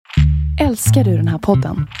Älskar du den här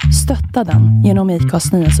podden? Stötta den genom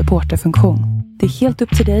IKAs nya supporterfunktion. Det är helt upp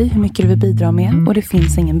till dig hur mycket du vill bidra med och det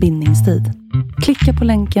finns ingen bindningstid. Klicka på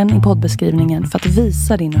länken i poddbeskrivningen för att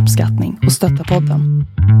visa din uppskattning och stötta podden.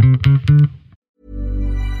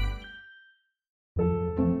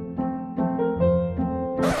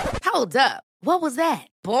 Hold up. What was that?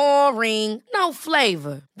 Boring. No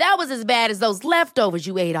flavor. That was as bad as those leftovers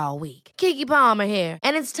you ate all week. Keke Palmer here,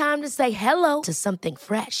 and it's time to say hello to something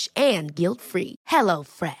fresh and guilt-free. Hello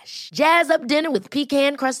Fresh. Jazz up dinner with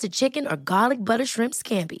pecan-crusted chicken or garlic butter shrimp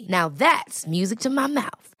scampi. Now that's music to my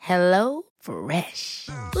mouth. Hello Fresh.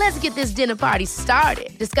 Let's get this dinner party started.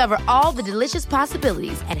 Discover all the delicious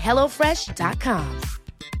possibilities at hellofresh.com.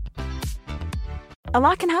 A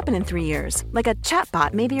lot can happen in 3 years, like a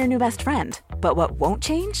chatbot may be your new best friend. But what won't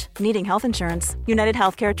change? Needing health insurance. United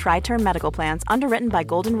Healthcare Tri-Term Medical Plans, underwritten by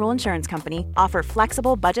Golden Rule Insurance Company, offer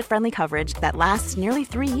flexible, budget-friendly coverage that lasts nearly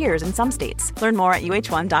 3 years in some states. Learn more at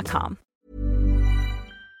uh1.com.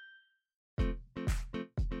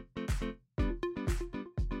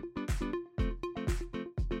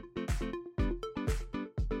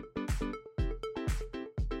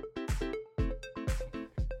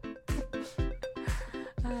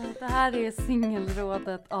 Det här är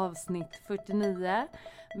Singelrådet avsnitt 49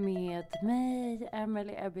 med mig,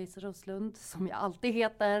 Emelie Ebbis Roslund, som jag alltid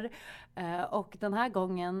heter. Och den här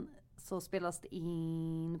gången så spelas det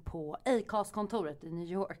in på Acast-kontoret i New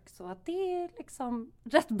York. Så att det är liksom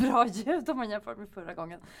rätt bra ljud om man jämför med förra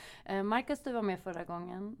gången. Marcus, du var med förra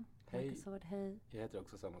gången. Hej. Hej. Jag heter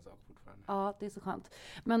också samma sak fortfarande. Ja, det är så skönt.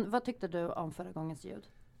 Men vad tyckte du om förra gångens ljud?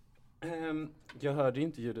 Jag hörde ju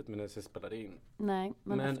inte ljudet medan jag spelade in. Nej,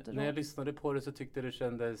 men när jag lyssnade på det så tyckte det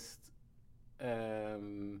kändes...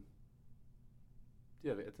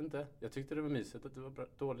 jag vet inte. Jag tyckte det var mysigt att det var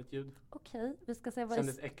dåligt ljud. Okej, vi ska se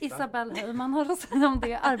vad äkta. Isabelle Heyman har att säga om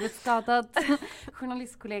det. Arbetsskadad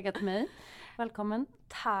journalistkollega till mig. Välkommen.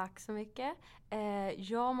 Tack så mycket.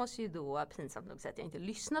 Jag måste ju då pinsamt nog säga att jag inte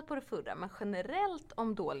lyssnat på det förra. Men generellt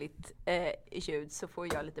om dåligt ljud så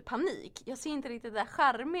får jag lite panik. Jag ser inte riktigt det där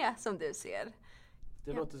charmiga som du ser.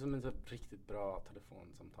 Det låter som en så riktigt bra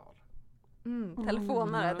telefonsamtal.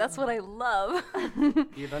 Telefonare, that's what I love.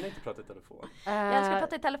 Gillar ni inte att prata i telefon? Jag älskar att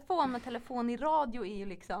prata i telefon, men telefon i radio är ju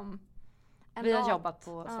liksom... Vi har jobbat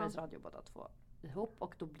på Sveriges Radio båda två ihop,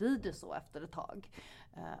 och då blir det så efter ett tag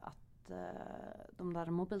att de där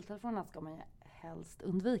mobiltelefonerna ska man ju helst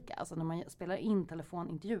undvika. Alltså när man spelar in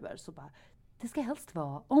telefonintervjuer så bara, det ska helst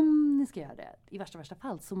vara, om ni ska göra det, i värsta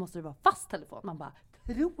fall så måste det vara fast telefon. Man bara,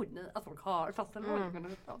 tror ni att folk har fast telefon?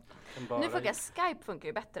 Nu funkar Skype funkar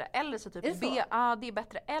ju bättre. Eller så typ det är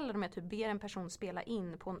bättre. Eller om jag typ ber en person spela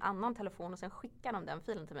in på en annan telefon och sen skickar de den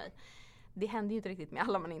filen till mig. Det händer ju inte riktigt med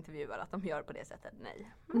alla man intervjuar att de gör på det sättet.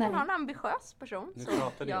 Nej. Man har en ambitiös person. Nu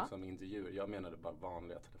pratar ni också om intervjuer. Jag menade bara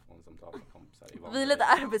vanliga telefonsamtal med kompisar. Vi är lite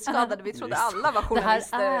arbetsskadade. Vi trodde alla var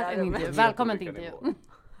journalister. Det här är en intervju. Välkommen till intervjun.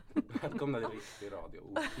 Välkomna till riktig radio.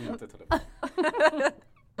 Inte telefon.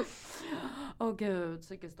 Gud,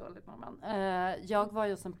 psykiskt dåligt mamman. Jag var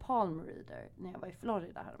ju hos en palm reader när jag var i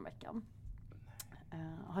Florida häromveckan.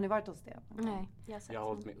 Har ni varit hos det? Nej. Jag har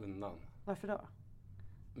hållit mig undan. Varför då?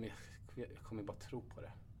 Men jag kommer bara tro på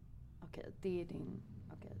det. Okej, det är din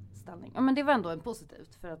ställning. Ja, men det var ändå en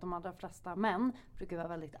positivt, för att de allra flesta män brukar vara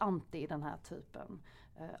väldigt anti den här typen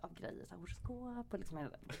av grejer. Så horoskop och liksom...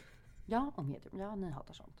 Ja, och medium. Ja, ni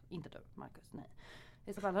hatar sånt. Inte du, Marcus. Nej.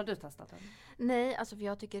 Isabel, har du testat den? Nej, alltså för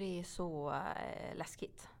jag tycker det är så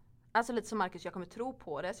läskigt. Alltså lite som Marcus, jag kommer tro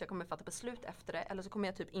på det så jag kommer fatta beslut efter det. Eller så kommer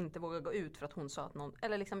jag typ inte våga gå ut för att hon sa att någon...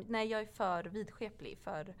 Eller liksom, nej, jag är för vidskeplig.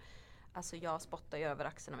 För, alltså jag spottar ju över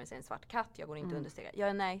axeln om jag ser en svart katt. Jag går inte understega. Jag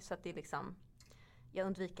är nej, så att det är liksom... Jag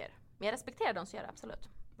undviker. Men jag respekterar dem så gör det absolut.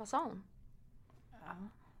 Vad sa hon? Ja,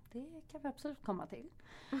 det kan vi absolut komma till.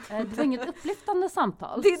 Det var inget upplyftande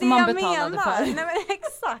samtal. Det är det som man jag betalade menar. för. Nej, men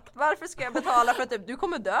exakt. Varför ska jag betala för att typ, du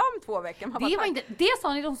kommer dö om 2 veckor? Det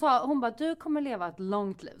sa ni. Hon bara, du kommer leva ett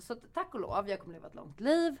långt liv. Så tack och lov, jag kommer leva ett långt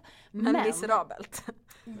liv. Men miserabelt.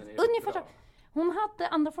 Ungefär. Hon hade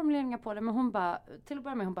andra formuleringar på det, men hon bara, till att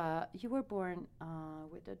börja med, hon bara, you were born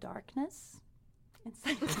with a darkness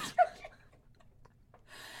inside.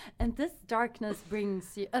 And this darkness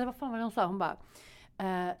brings you... Eller vad fan var det hon sa? Hon bara...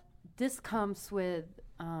 this comes with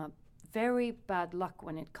very bad luck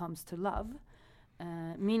when it comes to love.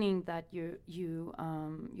 Meaning that you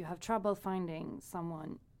have trouble finding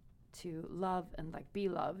someone to love and like be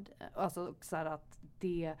loved. Alltså så här att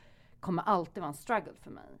det kommer alltid vara en struggle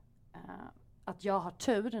för mig. Att jag har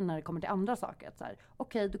tur när det kommer till andra saker. Att så här,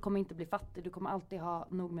 okej, du kommer inte bli fattig. Du kommer alltid ha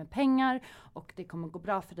nog med pengar. Och det kommer gå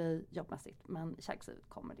bra för dig jobbmässigt. Men kärlekslivet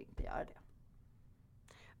kommer det inte göra det.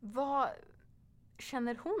 Vad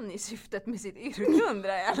känner hon i syftet med sitt yrke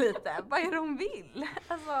undrar jag lite. Vad är det hon vill?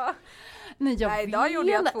 Alltså, idag gjorde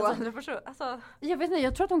jag 200 personer. Alltså. Jag vet inte,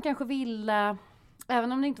 jag tror att hon kanske ville,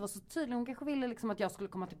 även om det inte var så tydligt, hon kanske ville liksom att jag skulle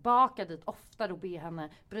komma tillbaka dit oftare och be henne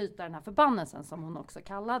bryta den här förbannelsen som hon också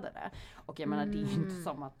kallade det. Och jag menar, det är ju inte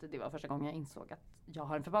som att det var första gången jag insåg att jag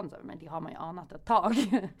har en förbannelse över mig. Det har man ju anat ett tag.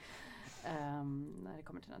 När det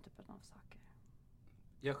kommer till den typen av saker.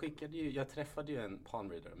 Jag träffade ju en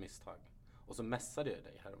palmreader av misstag. Och så messade jag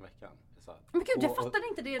dig här om veckan. Jag sa, men gud, jag fattade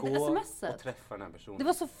inte det sms'et. Gå och träffa den här personen. Det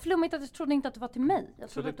var så flummigt att jag trodde inte att det var till mig. Jag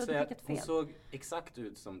trodde att du fick ett fel. Hon såg exakt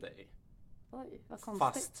ut som dig. Oj, vad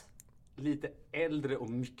konstigt. Fast lite äldre och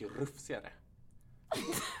mycket rufsigare.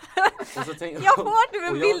 Jag får du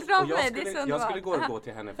en bild framför mig. Jag skulle gå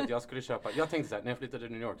till henne för att jag skulle köpa. Jag tänkte så här, när jag flyttade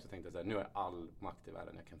till New York så tänkte jag så här, nu har jag all makt i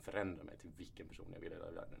världen. Jag kan förändra mig till vilken person jag vill i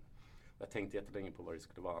hela världen. Jag tänkte jättelänge på vad det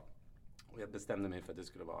skulle vara. Och jag bestämde mig för att det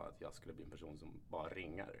skulle vara att jag skulle bli en person som bara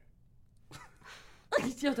ringar.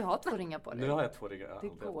 Ja, du har 2 ringar på dig. Nu har jag 2 ringar. Det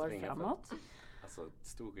går framåt. Alltså,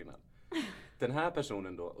 stor skillnad. Den här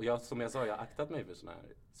personen då, och som jag sa, jag har aktat mig för såna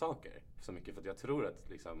här saker så mycket för att jag tror att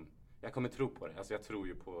liksom, jag kommer tro på det. Alltså jag tror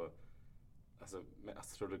ju på, alltså med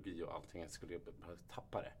astrologi och allting, jag skulle ju bara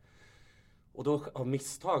tappa det. Och då av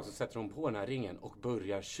misstag så sätter hon på den här ringen och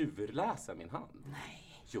börjar tjurläsa min hand.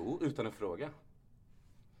 Nej. Jo, utan att fråga.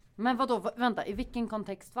 Men vadå, vänta, i vilken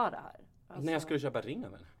kontext var det här? Alltså. När jag skulle köpa ring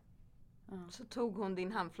av henne. Så tog hon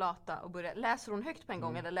din handflata och började, läser hon högt på en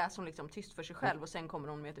gång eller läser hon liksom tyst för sig själv och sen kommer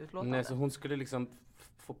hon med ett utlåtande? Nej, så hon skulle liksom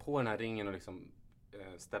få på den här ringen och liksom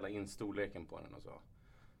ställa in storleken på den och så.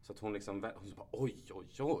 Så att hon liksom, hon bara oj.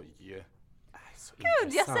 Så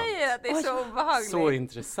gud, jag säger att det är så obehagligt. Så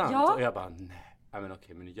intressant. Ja. Och jag bara, nej. Men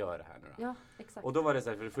okej, men gör det här nu då. Ja, exakt. Och då var det så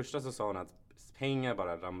här, för det första så sa hon att pengar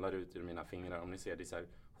bara ramlar ut ur mina fingrar. Om ni ser, det är så här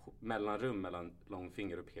mellanrum mellan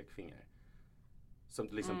långfinger och pekfinger. Som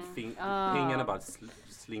liksom fingrarna bara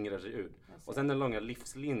slingrar sig ut. Och sen den långa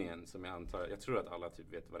livslinjen som jag antar, jag tror att alla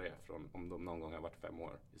typ vet vad det är från, om de någon gång har varit 5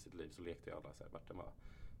 år i sitt liv så lekte jag alla så här vart den var.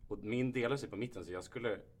 Och min delar sig på mitten så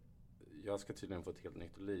jag ska tydligen få ett helt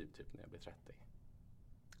nytt liv typ när jag blir 30.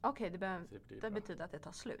 Okej, det betyder att det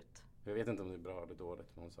tar slut. Jag vet inte om det är bra eller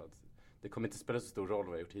dåligt, men hon sa att det kommer inte spela så stor roll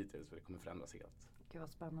vad jag gjort hittills för det kommer förändras helt. Gud vad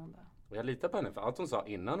spännande. Och jag litar på henne för allt hon sa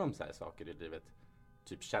innan om så här saker i livet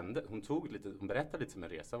typ kände, hon berättade lite som en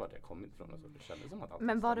resa vart jag kommit ifrån och så, det kändes som att allt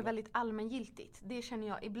men var det stämde. väldigt allmängiltigt? Det känner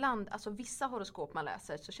jag ibland, alltså vissa horoskop man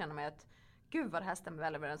läser så känner man att gud vad det här stämmer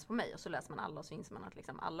väl överens på mig och så läser man alla och så inser man att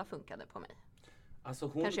liksom alla funkade på mig. Alltså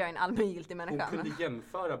kanske jag är en allmängiltig människa. Hon kunde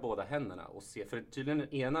jämföra båda händerna och se, för tydligen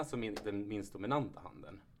den ena som är den minst dominanta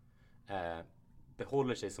handen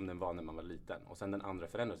behåller sig som den var när man var liten och sen den andra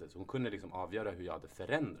förändrar sig. Så hon kunde liksom avgöra hur jag hade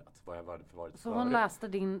förändrats, vad jag varit förut. Så hon läste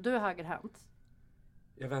du är högerhänt?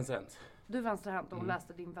 Jag är vänsterhänt. Du är vänsterhänt och hon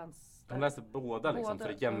läste din vänster. Hon läste båda liksom för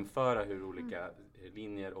att jämföra hur olika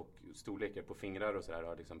linjer och storlekar på fingrar och så här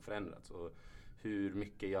har liksom förändrats och hur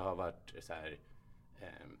mycket jag har varit så här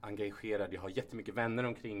engagerad. Jag har jättemycket vänner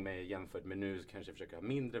omkring mig jämfört med nu kanske jag försöker ha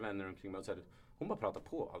mindre vänner omkring mig och så här, hon bara pratar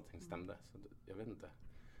på, allting stämde. Så jag vet inte.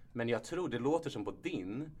 Men jag tror det låter som på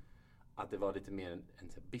din att det var lite mer en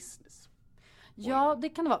business. Ja, det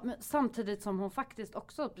kan det vara. Men samtidigt som hon faktiskt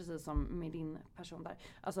också, precis som med din person där,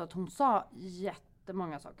 alltså att hon sa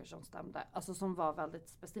jättemånga saker som stämde. Alltså som var väldigt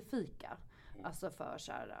specifika. Alltså för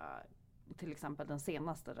så här, till exempel den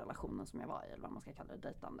senaste relationen som jag var i, eller vad man ska kalla det,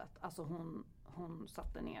 dejtandet. Alltså hon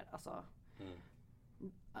satte ner, alltså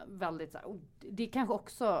väldigt så här, det kanske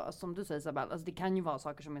också, som du säger Isabel, alltså det kan ju vara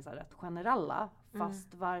saker som är så här rätt generella.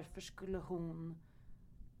 Fast varför skulle hon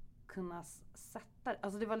kunna sätta,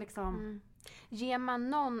 alltså det var liksom Ger man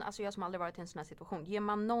någon, alltså jag som aldrig varit i en sån här situation, ger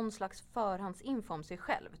man någon slags förhandsinfo om sig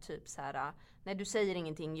själv? Typ så här, nej du säger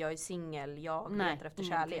ingenting, jag är singel, jag letar efter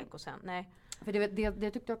kärlek och sen, nej. För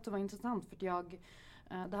det tyckte jag också var intressant för att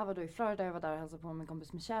det här var då i Florida, jag var där och hälsade på min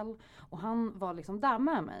kompis Michelle och han var liksom där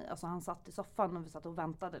med mig, alltså han satt i soffan och vi satt och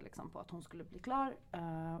väntade liksom på att hon skulle bli klar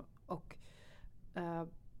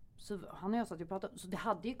så han och jag satt och pratade, så det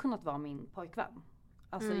hade ju kunnat vara min pojkvän.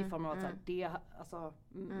 Alltså i form av att så här,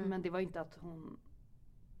 men det var inte att hon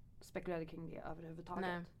spekulerade kring det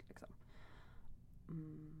överhuvudtaget. Liksom.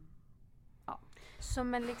 Ja. Så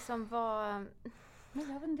men liksom vad...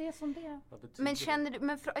 Men jag vet inte, det är som det. Men känner du,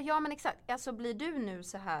 men exakt, alltså blir du nu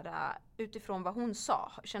så här utifrån vad hon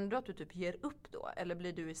sa, känner du att du typ ger upp då? Eller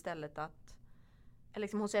blir du istället att, eller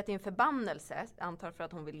liksom hon säger att det är en förbannelse, antar för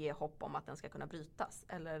att hon vill ge hopp om att den ska kunna brytas,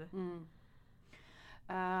 eller?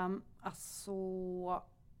 Alltså,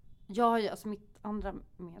 jag har ju, alltså mitt andra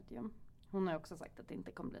medium Hon har också sagt att det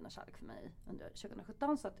inte kommer bli någon kärlek för mig under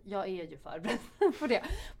 2017. Så att jag är ju förberedd på det.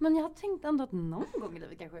 Men jag har tänkt ändå att någon gång i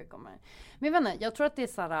livet kanske det kommer. Men jag vet inte, jag tror att det är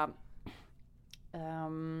såhär...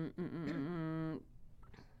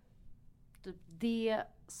 typ det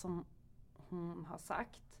som hon har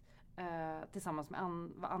sagt tillsammans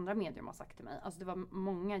med vad andra medier har sagt till mig. Alltså det var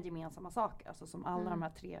många gemensamma saker. Alltså som alla de här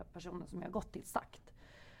 3 personerna som jag har gått till sagt.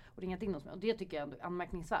 Och ringat in hos mig. Och det tycker jag ändå är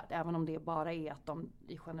anmärkningsvärt. Även om det bara är att de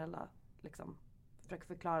i generella liksom försöker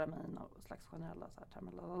förklara mig i någon slags generella så här,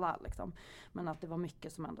 termer, liksom. Men att det var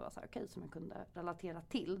mycket som ändå var så här, okej, som jag kunde relatera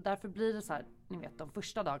till. Därför blir det så här, ni vet, de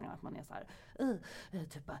första dagarna att man är så här,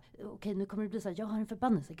 typ, okej, nu kommer det bli så här, jag har en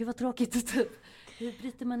förbannelse, gud vad tråkigt, typ. Hur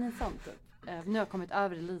bryter man en sån, typ? Nu har jag kommit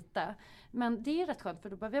över det lite. Men det är rätt skönt, för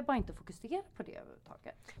då behöver jag bara inte fokusera på det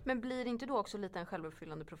överhuvudtaget. Men blir det inte då också lite en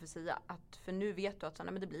självuppfyllande profetia? Att, för nu vet du att så,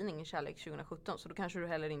 nej, men det blir ingen kärlek 2017, så då kanske du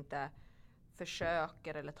heller inte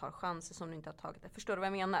försöker eller tar chanser som du inte har tagit. Förstår du vad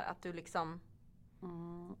jag menar? Att du liksom...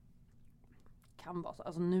 Kan vara så.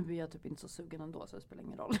 Alltså nu är jag typ inte så sugen ändå, så det spelar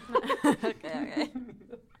ingen roll. Okej.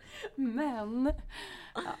 Men...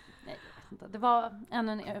 Ja, nej, jag vet inte. Det var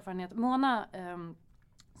ännu en erfarenhet. Mona,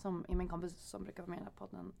 som är min kompis som brukar vara med i den här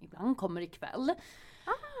podden ibland, kommer ikväll.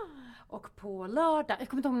 Och på lördag, jag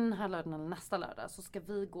kommer inte ihåg den här lördagen eller nästa lördag, så ska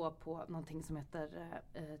vi gå på någonting som heter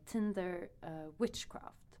Tinder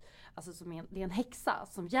Witchcraft. Alltså det är en häxa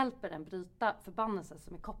som hjälper en bryta förbannelser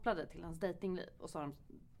som är kopplade till ens datingliv. Och så har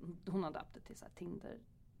hon har döpt det till så här Tinder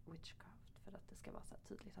Witchcraft för att det ska vara så här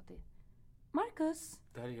tydligt att det är Marcus.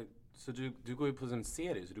 Så du går ju på en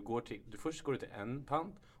serie, så du först går du till en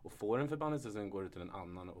tant och får en förbannelse, sen går du till en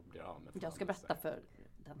annan och blir av med förbannelse. Jag ska berätta för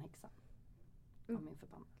den häxan om min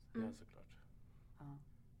förbannelse. Ja, såklart. Ja.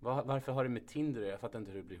 Varför har det med Tinder? Jag fattar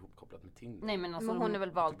inte hur det blir ihopkopplat med Tinder. Nej, men alltså, hon har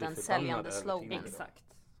väl valt en säljande slogan. Exakt.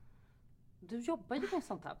 Du jobbar ju med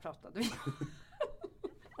sånt här, pratade vi.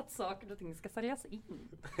 Att saker och ting ska säljas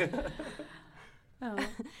in. Ja.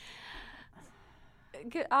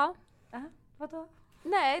 Gud, ja. Vadå?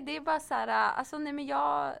 Nej, det är bara så här, alltså nej men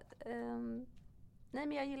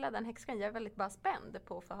jag gillar den häxkan. Jag är väldigt bara spänd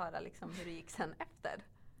på att få höra liksom hur det gick sen efter.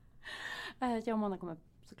 Jag och Mona kommer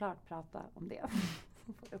såklart prata om det.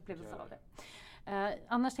 Upplevelser av det.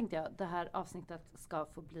 Annars tänkte jag att det här avsnittet ska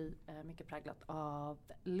få bli mycket präglat av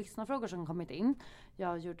lyssnarfrågor som kommit in.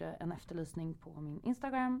 Jag gjorde en efterlysning på min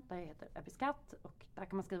Instagram där jag heter Ebiskatt, och där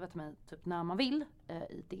kan man skriva till mig typ när man vill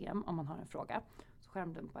i DM om man har en fråga. Så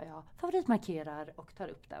skärmdumpar jag, favoritmarkerar och tar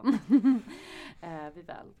upp den vid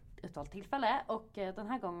väl utvalt tillfälle. Och den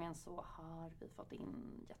här gången så har vi fått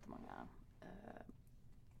in jättemånga.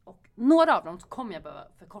 Och några av dem så kommer jag behöva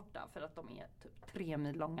förkorta för att de är typ 3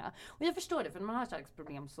 mil långa. Och jag förstår det, för när man har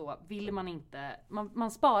kärleksproblem så vill man inte,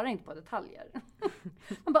 man sparar inte på detaljer.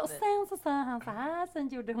 Man bara, och sen så sa han så här, sen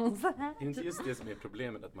gjorde hon så här. Det är inte just det som är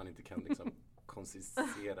problemet, att man inte kan liksom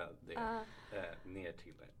koncisera det ner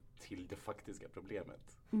till det faktiska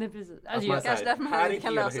problemet. Nej, precis. Alltså man säger, här är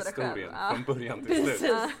hela historien från början till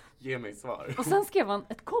slut. Ge mig svar. Och sen skrev han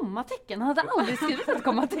ett kommatecken. Han hade aldrig skrivit ett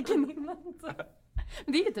kommatecken innan.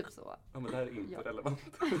 Men det är ju typ så. Ja, men det här är inte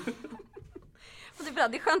relevant. Och det är bra,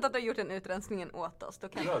 det är skönt att du har gjort den utrensningen åt oss. Då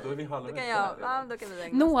kan bra, då är vi halvvägs där. Då kan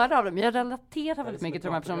vi några av dem, jag relaterar väldigt mycket till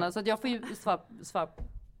de här personerna. Så att jag får ju svara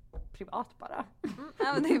privat bara.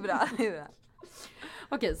 Ja, men det är bra.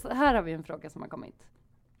 Okej, så här har vi en fråga som har kommit.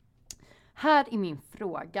 Här är min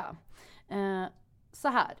fråga. Så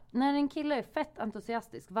här, när en kille är fett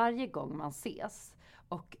entusiastisk varje gång man ses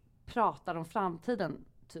och pratar om framtiden,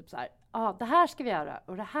 typ så här, det här ska vi göra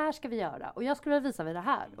och det här ska vi göra och jag skulle vilja visa dig det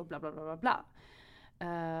här och bla bla bla bla bla.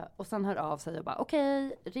 Och sen hör av sig och bara,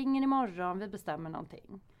 okej, ringer imorgon, vi bestämmer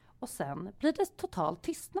någonting. Och sen blir det total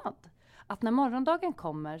tystnad. Att när morgondagen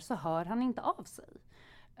kommer så hör han inte av sig.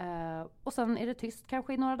 Och sen är det tyst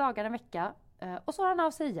kanske i några dagar, en vecka. Och så har han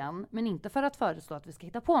av sig igen, men inte för att föreslå att vi ska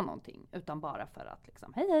hitta på någonting, utan bara för att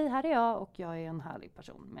liksom, hej, här är jag och jag är en härlig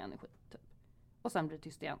person med energi, typ. Och sen blir det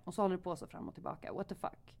tyst igen, och så håller det på så fram och tillbaka. What the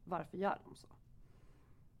fuck? Varför gör de så?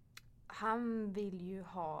 Han vill ju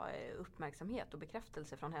ha uppmärksamhet och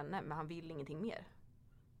bekräftelse från henne, men han vill ingenting mer.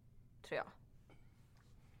 Tror jag.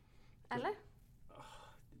 Eller?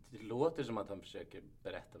 Det låter som att han försöker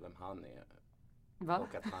berätta vem han är. Va?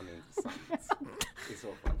 Och att han är intressant. I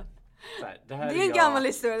så fall. Så här, det är en gammal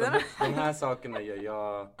historia. De här sakerna gör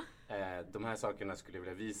jag. De här sakerna skulle jag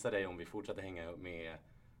vilja visa dig om vi fortsätter hänga med.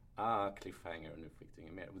 Cliffhanger, och nu fick du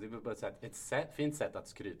inget mer. Det är bara så att ett fint sätt att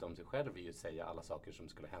skryta om sig själv är ju att säga alla saker som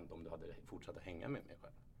skulle hända om du hade fortsatt att hänga med mig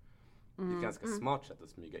själv. Det är ett ganska smart sätt att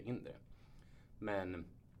smyga in det. Men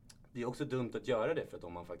det är också dumt att göra det, för att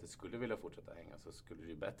om man faktiskt skulle vilja fortsätta hänga så skulle det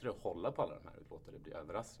ju bättre att hålla på alla de här och låta det bli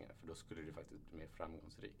överraskningar, för då skulle det faktiskt bli mer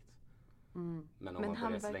framgångsrikt. Men om man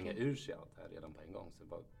börjar slänga ur sig allt här redan på en gång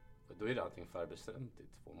då är det allting förbestämt i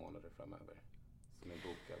 2 månader framöver. Som är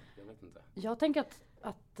bokad, jag vet inte. Jag tänker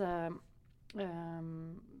att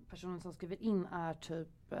personen som skriver in är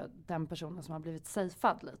typ den personen som har blivit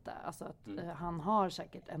safead lite. Alltså att han har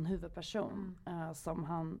säkert en huvudperson som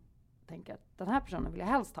han tänker att den här personen vill jag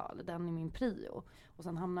helst ha, eller den är min prio. Och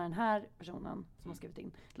sen hamnar den här personen som har skrivit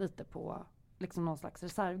in lite på liksom någon slags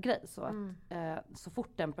reservgrej. Så att så fort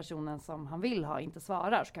den personen som han vill ha inte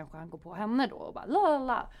svarar så kanske han går på henne då och bara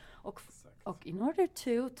la. Och in order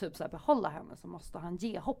to typ så här, behålla henne så måste han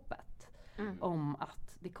ge hoppet om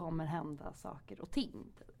att det kommer hända saker och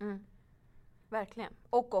ting. Verkligen.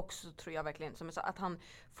 Och också tror jag verkligen, som jag sa, att han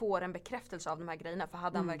får en bekräftelse av de här grejerna. För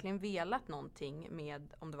hade han verkligen velat någonting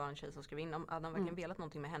med, om det var en tjej som skrev in, hade han verkligen velat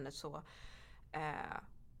någonting med henne så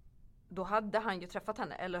då hade han ju träffat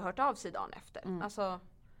henne eller hört av sig dagen efter. Alltså,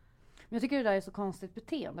 men jag tycker det där är så konstigt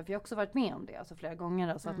beteende, för jag har också varit med om det alltså flera gånger.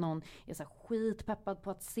 Alltså att någon är så här skitpeppad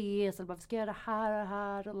på att ses, eller bara vi ska göra det här och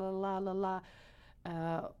det här och la.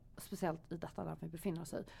 Speciellt i detta land vi befinner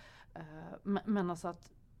oss i. Men alltså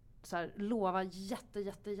att så här, lova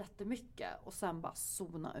jättemycket och sen bara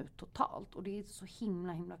zona ut totalt. Och det är så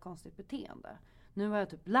himla konstigt beteende. Nu har jag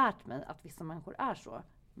typ lärt mig att vissa människor är så,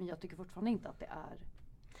 men jag tycker fortfarande inte att det är.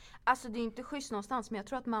 Alltså det är inte schysst någonstans, men jag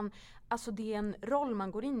tror att alltså det är en roll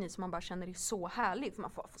man går in i som man bara känner är så härlig. För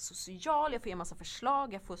man får social, jag får ge en massa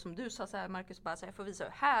förslag, jag får som du sa så här, Marcus, bara så här, jag får visa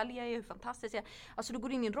hur härlig jag är, hur fantastisk jag är. Alltså du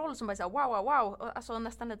går in i en roll som bara så här, wow. Alltså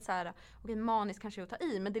nästan lite så här, okej, maniskt kanske att ta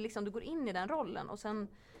i, men det är liksom, du går in i den rollen och sen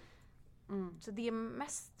så det är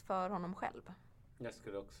mest för honom själv.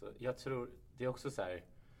 Jag tror, det är också så här,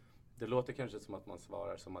 det låter kanske som att man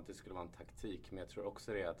svarar som att det skulle vara en taktik, men jag tror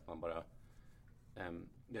också det är att man bara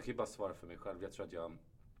jag kan ju bara svara för mig själv. Jag tror att jag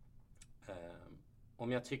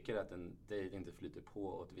om jag tycker att en dejt inte flyter på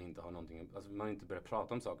och att vi inte har någonting, alltså man inte börjar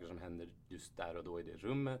prata om saker som händer just där och då i det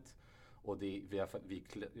rummet, och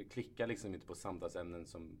vi klickar liksom inte på samtalsämnen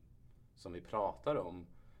som vi pratar om,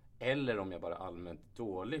 eller om jag bara allmänt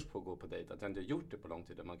dålig på att gå på dejt, att jag inte har gjort det på lång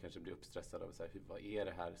tid och man kanske blir uppstressad av så här, vad är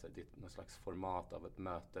det här, så här, det är någon slags format av ett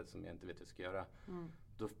möte som jag inte vet hur jag ska göra.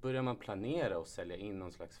 Då börjar man planera och sälja in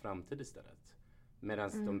någon slags framtid istället.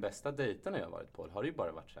 Medan de bästa dejterna jag har varit på har det ju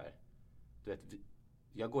bara varit så här. Du vet,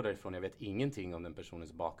 jag går därifrån, jag vet ingenting om den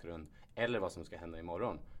personens bakgrund eller vad som ska hända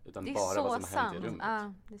imorgon. Utan bara vad som har hänt i rummet.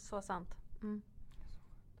 Ja, det är så sant.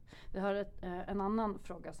 Vi har en annan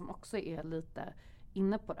fråga som också är lite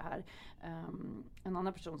inne på det här. En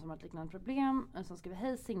annan person som har ett liknande problem som skriver: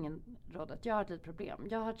 hej singelrådet, jag har ett litet problem.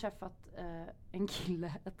 Jag har träffat en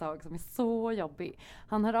kille ett tag som är så jobbig.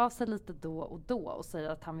 Han hör av sig lite då och säger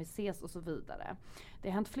att han vill ses och så vidare. Det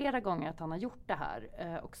har hänt flera gånger att han har gjort det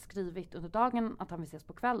här och skrivit under dagen att han vill ses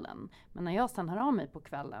på kvällen. Men när jag sen hör av mig på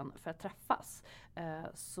kvällen för att träffas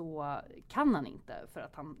så kan han inte, för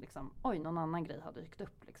att han liksom, någon annan grej har dykt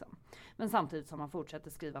upp liksom. Men samtidigt som han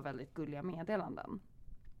fortsätter skriva väldigt gulliga meddelanden.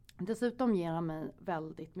 Dessutom ger han mig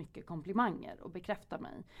väldigt mycket komplimanger och bekräftar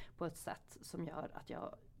mig på ett sätt som gör att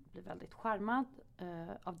jag blir väldigt charmad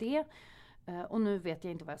av det. Och nu vet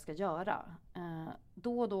jag inte vad jag ska göra.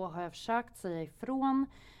 Då och då har jag försökt säga ifrån,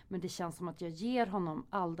 men det känns som att jag ger honom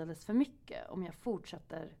alldeles för mycket om jag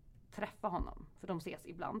fortsätter träffa honom. För de ses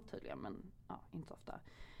ibland tydligen, men inte så ofta.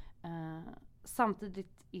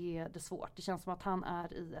 Samtidigt är det svårt. Det känns som att han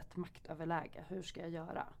är i ett maktöverläge. Hur ska jag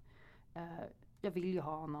göra? Jag vill ju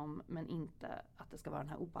ha honom, men inte att det ska vara den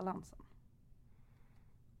här obalansen.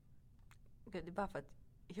 Gud, det är bara för att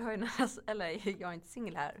jag är inte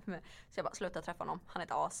singel här. Så jag bara slutar träffa honom. Han är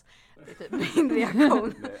ett as. Det är typ min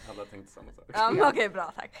reaktion. Nej, alla tänkte samma sak. Ja, okej,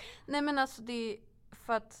 bra, tack. Nej, men alltså det,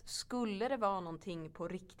 för att skulle det vara någonting på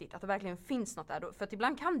riktigt, att det verkligen finns något där då, för att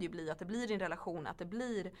ibland kan det ju bli att det blir en relation, att det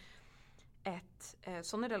blir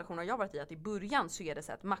sådana relationer jag har varit i, att i början så är det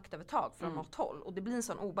så ett maktövertag från något håll och det blir en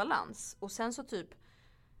sån obalans och sen så typ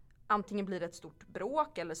antingen blir det ett stort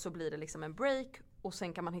bråk eller så blir det liksom en break och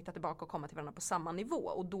sen kan man hitta tillbaka och komma till varandra på samma nivå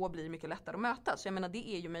och då blir det mycket lättare att mötas. Så jag menar, det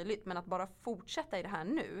är ju möjligt, men att bara fortsätta i det här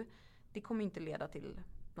nu, det kommer inte leda till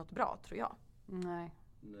något bra, tror jag. Nej,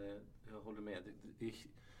 jag håller med. Det är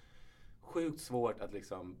sjukt svårt att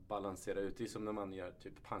liksom balansera ut. Det är som när man gör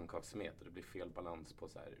typ pannkakssmet och det blir fel balans på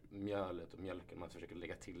så här mjölet och mjölken. Man försöker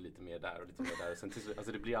lägga till lite mer där och lite mer där. Och sen till slut,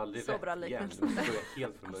 alltså det blir aldrig så rätt bra igen. Det börjar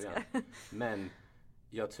helt från början. Men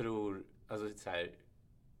jag tror, alltså så här,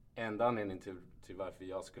 enda anledningen till varför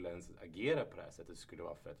jag skulle ens agera på det här sättet skulle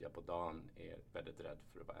vara för att jag på dagen är väldigt rädd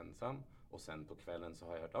för att vara ensam. Och sen på kvällen så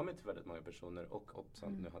har jag hört av mig till väldigt många personer. Och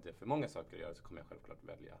nu hade jag för många saker att göra, så kommer jag självklart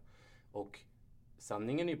välja. Och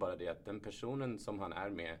sanningen är ju bara det att den personen som han är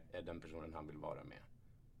med är den personen han vill vara med.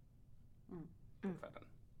 På kvällen.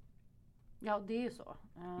 Ja, det är ju så.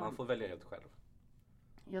 Man får välja helt själv.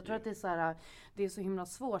 Jag tror att det är så himla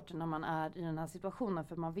svårt när man är i den här situationen,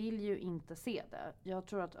 för man vill ju inte se det. Jag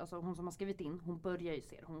tror att hon som har skrivit in, hon börjar ju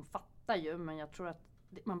se det, hon fattar ju, men jag tror att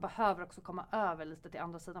man behöver också komma över lite till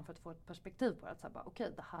andra sidan för att få ett perspektiv på det. Att säga,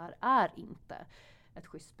 okej, det här är inte ett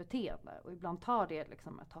schysst beteende, och ibland tar det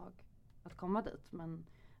liksom ett tag att komma dit,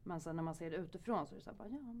 men sen när man ser det utifrån så är det så här,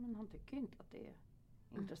 men han tycker inte att det är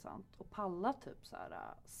intressant. Och palla typ så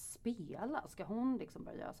här spela, ska hon liksom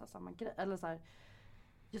börja göra så här samma grej, eller så här,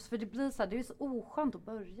 just för det blir så här, det är så oskönt att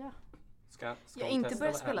börja. Ska jag inte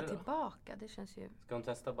börja spela tillbaka, det känns ju... Ska hon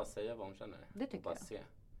testa bara säga vad hon känner? Det tycker bara jag. Se.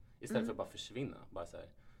 Istället för att bara försvinna. Bara så här,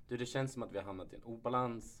 det känns som att vi har hamnat i en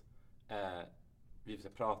obalans. Vi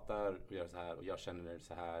pratar och gör så här, och jag känner det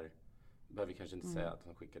så här. Behöver vi kanske inte säga att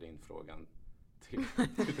hon skickade in frågan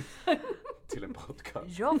till en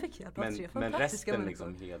podcast. Jag fick hjälp av tre men fantastiska resten människor.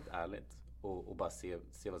 liksom helt ärligt. Och bara se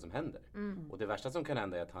vad som händer. Och det värsta som kan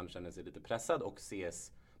hända är att han känner sig lite pressad och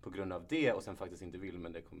ses på grund av det, och sen faktiskt inte vill,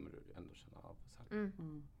 men det kommer du ändå känna av. Så här.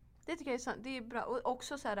 Det tycker jag är sant. Det är bra. Och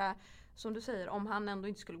också så här, som du säger, om han ändå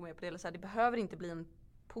inte skulle gå med på det, eller så här, det behöver inte bli en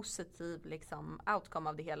positiv liksom outcome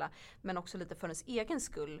av det hela, men också lite för ens egen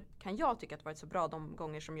skull kan jag tycka att det varit så bra de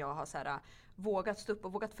gånger som jag har så här, vågat stå upp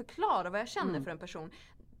och vågat förklara vad jag känner för en person,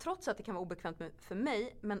 trots att det kan vara obekvämt för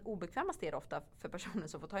mig, men obekvämast är det ofta för personen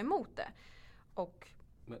som får ta emot det. Och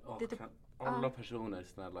men det typ, kan alla personer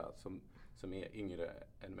snälla som är yngre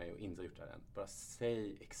än mig och inte har gjort det här än, bara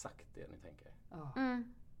säg exakt det ni tänker.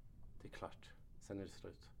 Det är klart, sen är det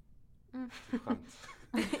slut. Det är skönt.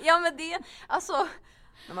 Ja, men det, alltså,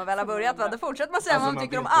 när man väl har börjat, då fortsätter man säga Alltså, vad man man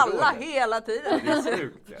tycker om blir inte alla dålig. hela tiden. Det är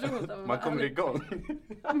sjukt. Man kommer igång.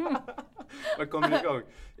 Man kommer igång.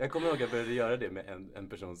 Jag kommer ihåg att jag började göra det med en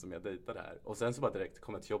person som jag dejtade här. Och sen så bara direkt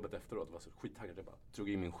kom jag till jobbet efteråt och var så skittaggad. Jag bara drog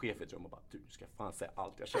in min chef i ett rum och bara, du ska fan säga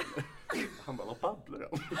allt jag känner. Han bara, vad babblar du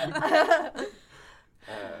om?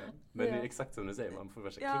 Men det är exakt som du säger, man får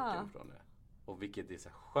värsta kicken från det. Och vilket är så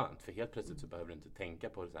skönt, för helt plötsligt så behöver du inte tänka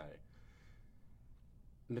på det så här.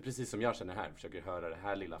 Men precis som jag känner här, försöker höra det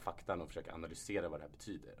här lilla faktan och försöka analysera vad det här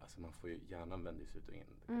betyder. Alltså man får ju gärna vändas ut och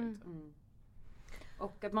in.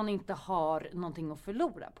 Och att man inte har någonting att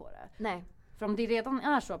förlora på det. Nej. För om det redan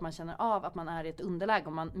är så att man känner av att man är i ett underläge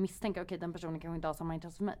och man misstänker okej, den personen kanske inte har samma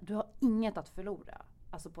intresse för mig. Du har inget att förlora.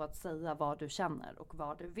 Alltså på att säga vad du känner och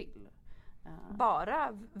vad du vill.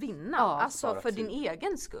 Bara vinna, alltså för din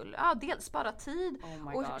egen skull. Ja, dels spara tid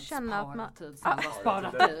och känna att man...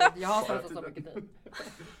 Spara tid. Jag har sparat så mycket tid.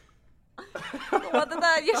 Och det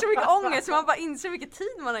där ger så mycket ångest så man bara inser hur mycket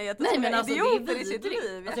tid man har gett. Nej, men alltså, idioter i sitt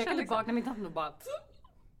liv. Jag kan tillbaka mitt hand och bara...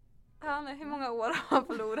 Hur många år har man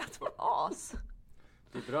förlorat på as?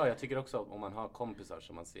 Det är bra, jag tycker också om man har kompisar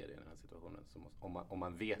som man ser i den här situationen. Om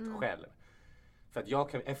man vet själv. För att jag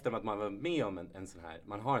kan, efter att man var med om en sån här,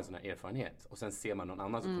 man har en sån här erfarenhet och sen ser man någon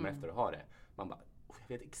annan som kommer efter och har det. Man bara,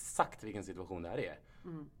 jag vet exakt vilken situation det här är.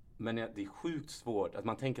 Men det är sjukt svårt, att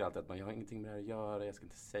man tänker alltid att jag har ingenting med det att göra, jag ska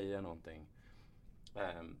inte säga någonting.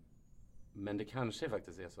 Men det kanske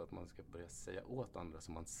faktiskt är så att man ska börja säga åt andra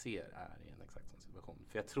som man ser är i en exakt sån situation.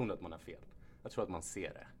 För jag tror inte att man har fel. Jag tror att man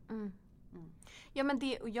ser det. Ja, men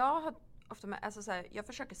det, och jag har ofta med, alltså så här, jag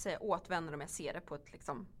försöker säga åt vänner om jag ser det på ett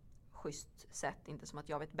liksom schysst sätt, inte som att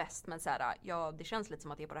jag vet bäst, men så här, ja, det känns lite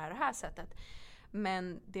som att det är på det här sättet.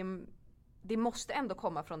 Men det måste ändå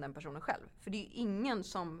komma från den personen själv. För det är ju ingen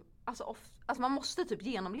som, alltså man måste typ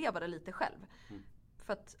genomleva det lite själv.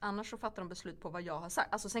 För att annars så fattar de beslut på vad jag har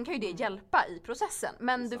sagt. Alltså sen kan ju det hjälpa i processen.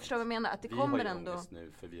 Men du förstår vad jag menar, att det kommer ändå... Vi har ju ångest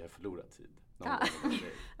nu för vi har förlorat tid.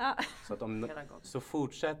 Ja. Så att så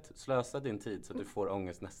fortsätt slösa din tid så att du får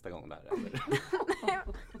ångest nästa gång där.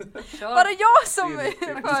 Var det jag som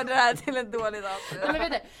förde det här till en dålig dag?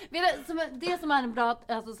 Nej, men det som är en bra,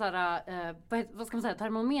 alltså så här, vad ska man säga,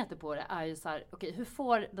 termometer på det är ju så här, okej, hur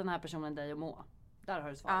får den här personen dig att må? Där har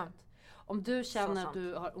du svaret. Om du känner att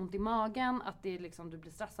du har ont i magen, att det är liksom, du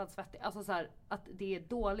blir stressad, svettig, alltså så här, att det är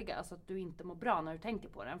dåliga, alltså att du inte mår bra när du tänker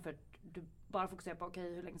på den, för du bara fokuserar på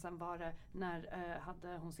okej, hur länge sedan var det, när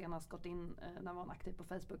hade hon senast gått in, när var hon aktiv på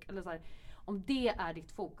Facebook, eller så här, om det är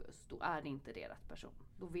ditt fokus, då är det inte det rätt person,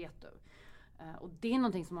 då vet du. Och det är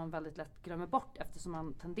någonting som man väldigt lätt glömmer bort, eftersom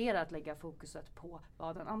man tenderar att lägga fokuset på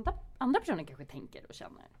vad den andra personen kanske tänker och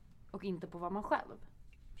känner, och inte på vad man själv.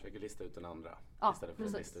 Försöker lista ut den andra istället för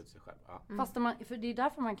att lista ut sig själv. Fast för det är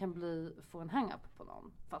därför man kan få en hang-up på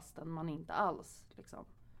någon, fastän man inte alls liksom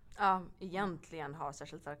Ja, egentligen har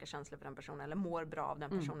särskilt starka känslor för den personen eller mår bra av den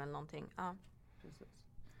personen eller någonting. Ja. Precis.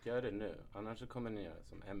 Gör det nu, annars så kommer ni göra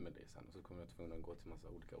som Emily sen och så kommer jag tvungen att gå till massa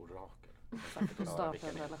olika orakel. Och starta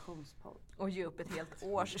en relationspodd. Och ge upp ett helt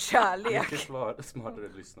års kärlek. Mycket smartare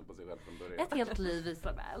att lyssna på sig själv från början. Ett helt liv,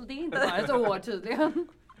 Isabel. Det är inte bara ett år tydligen.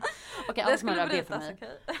 Okej, allt skulle berättas,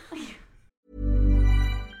 okej.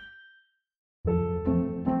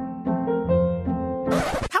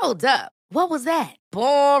 Hold up. What was that?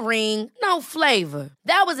 Boring. No flavor.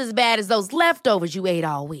 That was as bad as those leftovers you ate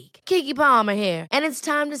all week. Keke Palmer here, and it's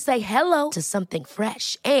time to say hello to something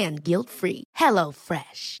fresh and guilt-free. Hello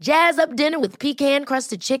Fresh. Jazz up dinner with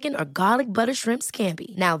pecan-crusted chicken or garlic butter shrimp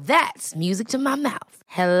scampi. Now that's music to my mouth.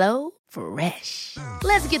 Hello Fresh.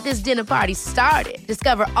 Let's get this dinner party started.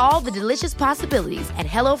 Discover all the delicious possibilities at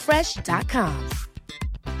hellofresh.com.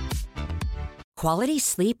 Quality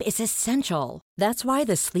sleep is essential. That's why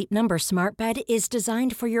the Sleep Number Smart Bed is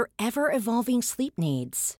designed for your ever-evolving sleep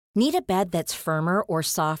needs. Need a bed that's firmer or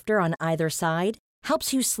softer on either side?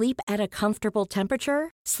 Helps you sleep at a comfortable temperature?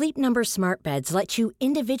 Sleep Number Smart Beds let you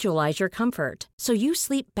individualize your comfort, so you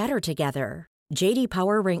sleep better together. JD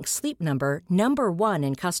Power ranks Sleep Number #1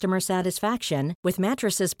 in customer satisfaction with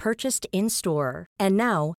mattresses purchased in-store. And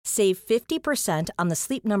now, save 50% on the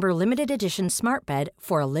Sleep Number Limited Edition Smart Bed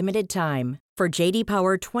for a limited time. For JD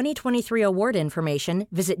Power 2023 award information,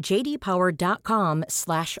 visit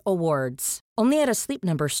jdpower.com/awards. Only at a Sleep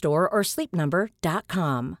Number store or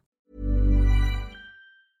sleepnumber.com.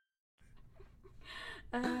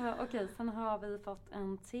 Okej, sen har vi fått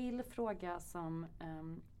en till fråga som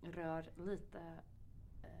rör lite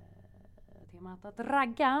temat att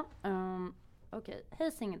ragga. Okej,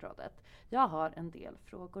 hej Singelrådet. Jag har en del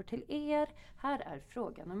frågor till er. Här är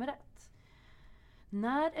fråga nummer 1.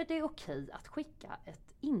 När är det okej att skicka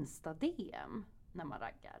ett Insta-DM när man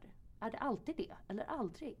raggar? Är det alltid det eller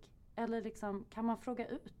aldrig? Eller liksom, kan man fråga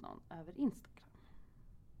ut någon över Instagram?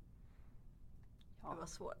 Det var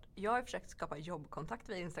svårt. Jag har försökt skapa jobbkontakt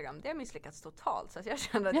via Instagram. Det har misslyckats totalt. Så jag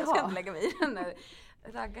känner att jag ska inte lägga mig i den.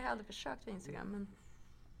 Ragga hade försökt via Instagram. Men...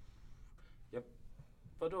 Ja,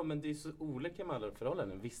 vadå? Men det är så olika med alla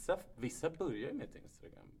förhållanden. Vissa börjar med ett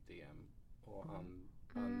Instagram-DM. Och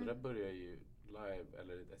andra börjar ju live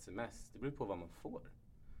eller ett sms. Det beror på vad man får.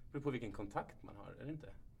 Det beror på vilken kontakt man har, är det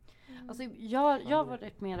inte? Alltså jag har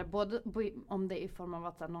varit med både om det är i form av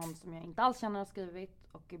att någon som jag inte alls känner har skrivit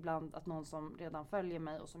och ibland att någon som redan följer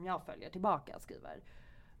mig och som jag följer tillbaka skriver.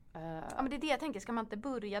 Ja, men det är det jag tänker, ska man inte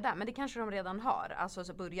börja där? Men det kanske de redan har. Alltså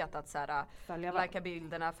så börjat att lajka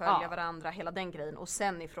bilderna, följa varandra, hela den grejen. Och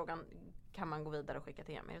sen i frågan, kan man gå vidare och skicka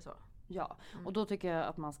till mig? Är det så? Ja, och då tycker jag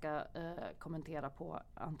att man ska kommentera på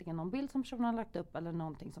antingen någon bild som personen har lagt upp eller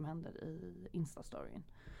någonting som händer i Insta-storyn.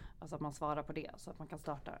 Alltså att man svarar på det så att man kan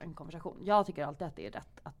starta en konversation. Jag tycker alltid att det är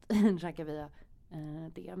rätt att ragga via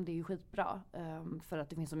DM. Det är ju skitbra för att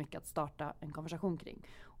det finns så mycket att starta en konversation kring.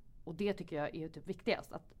 Och det tycker jag är typ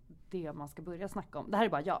viktigast. Att det man ska börja snacka om. Det här är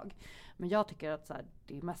bara jag. Men jag tycker att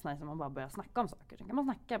det är mest nice om man bara börjar snacka om saker. Sen kan man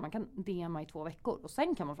snacka. Man kan DMa i 2 veckor. Och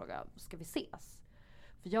sen kan man fråga, ska vi ses?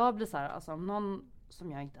 För jag blir alltså om någon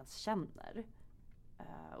som jag inte ens känner.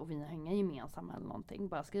 Och vi hänger gemensamma eller någonting.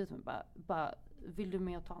 Bara skriver till mig. Bara, vill du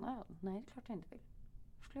med och ta en öl? Nej, det är klart jag inte vill.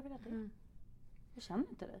 Skulle jag vilja det? Jag känner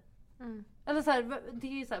inte dig. Eller det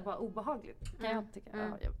är ju bara obehagligt. Kan jag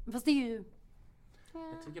tycka. Ja. Fast det är ju...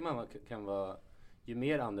 Jag tycker man kan vara... Ju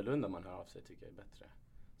mer annorlunda man hör av sig tycker jag är bättre.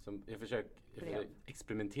 Som jag försökte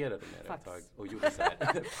experimentera med det ett tag. Och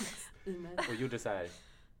gjorde så här.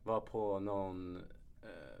 Var på någon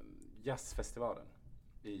jazzfestivalen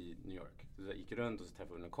i New York. Så jag gick runt och så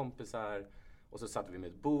träffade vi några kompisar. Och så satt vi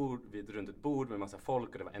runt ett bord med massa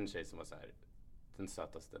folk. Och det var en tjej som var så här, den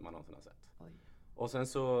sötaste man någonsin har sett. Oj. Och sen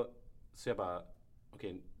så jag bara,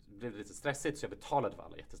 okej, det blev lite stressigt så jag betalade för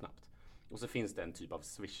alla jättesnabbt. Och så finns det en typ av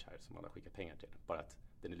Swish här som alla skickar pengar till. Bara att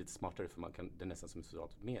den är lite smartare för det är nästan som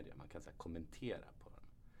socialt media. Man kan så här kommentera på den.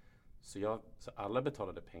 Så alla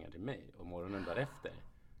betalade pengar till mig. Och morgonen därefter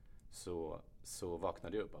så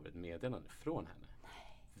vaknade jag upp av ett meddelande från henne.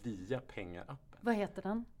 Via pengaappen. Vad heter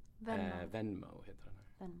den? Venmo heter den här. Venmo, okay.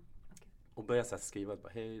 Och började så här skriva att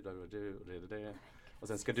hej, där var du och det. Och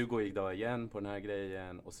sen ska du gå idag igen på den här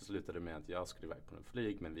grejen. Och så slutade det med att jag skulle iväg på en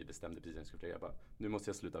flyg. Men vi bestämde precis att jag skulle flyga. Jag bara, nu måste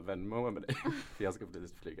jag sluta Venmoa med dig. För jag ska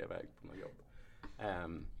precis flyga iväg på något jobb.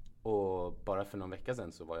 Och bara för någon vecka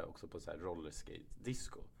sedan så var jag också på så här rollerskate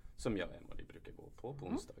disco. Som jag och Emily brukar gå på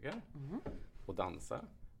onsdagar. Och dansa.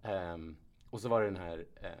 Och så var det den här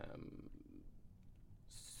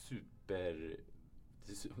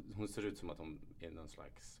hon ser ut som att hon är någon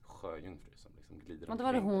slags sjöjungfru som liksom glider. Men då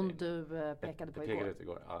var det hon du pekade på igår? Pekade ut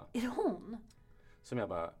igår, ja. Är det hon? Som jag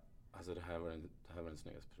bara, Alltså det här var den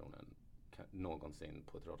snyggaste personen någonsin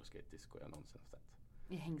på ett rollerskate-disco jag någonsin sett.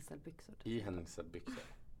 I hängselbyxor. I hängselbyxor.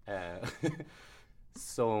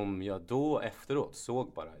 Som jag då efteråt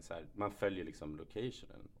såg bara så här, man följer liksom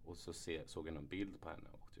locationen och så såg jag någon bild på henne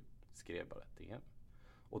och typ skrev bara ett DM.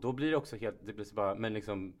 Och då blir det också det blir så bara, men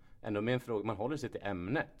liksom ändå med en fråga, man håller sig till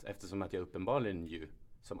ämnet eftersom att jag uppenbarligen ju,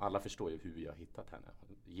 som alla förstår ju hur jag hittat henne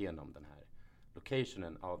genom den här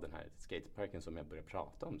locationen av den här skateparken som jag började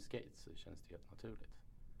prata om skate, så känns det helt naturligt.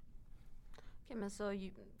 Okej, men så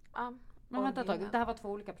men vänta ett tag, det här var 2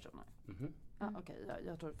 olika personer. Mhm. Ja, okej,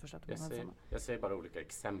 jag tror först att det var samma. Jag säger bara olika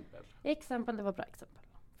exempel. Exempel, det var bra exempel.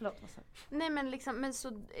 Förlåt, vad sa du? Nej men liksom, men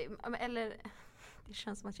så, eller det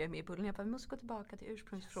känns som att jag är med i bullen. Vi måste gå tillbaka till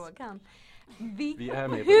ursprungsfrågan. Vi är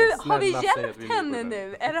med i bullen. Hur har vi Snälla, säg att hjälpt vi är med i henne bullen.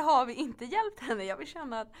 nu? Eller har vi inte hjälpt henne? Jag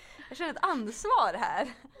känner ett ansvar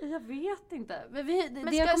här. Jag vet inte. Men det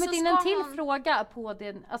ska- har kommit så in en ska till hon- fråga på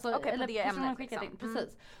den, alltså, Okej, på eller det personen har ämnet, skickat liksom. in.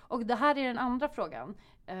 Precis. Och det här är den andra frågan.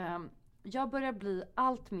 Jag börjar bli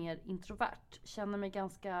allt mer introvert. Känner mig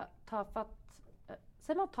ganska tafatt.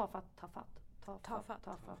 Säger man tafatt.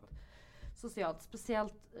 Socialt,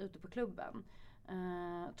 speciellt ute på klubben.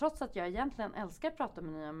 Trots att jag egentligen älskar att prata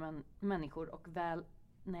med nya människor och väl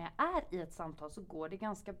när jag är i ett samtal så går det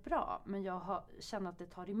ganska bra. Men jag känner att det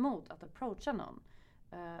tar emot att approacha någon.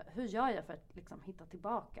 Hur gör jag för att liksom hitta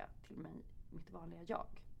tillbaka till mitt vanliga jag?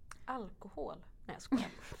 Alkohol. Nej jag skojar.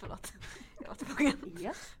 Förlåt. Jag var tvungen.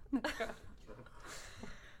 Yes.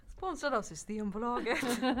 Sponsrad av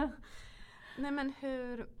Systembolaget. Nej men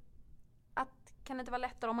kan det inte vara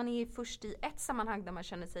lättare om man är först i ett sammanhang där man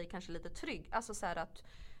känner sig kanske lite trygg? Alltså så här att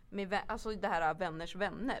alltså det här vänners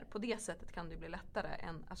vänner. På det sättet kan det bli lättare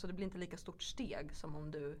än, alltså det blir inte lika stort steg som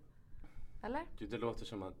om du, eller? Det låter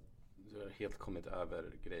som att du har helt kommit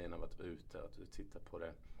över grejen av att vara ute, att du tittar på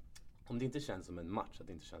det. Om det inte känns som en match, att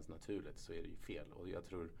det inte känns naturligt, så är det ju fel. Och jag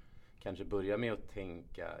tror kanske börja med att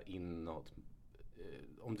tänka inåt.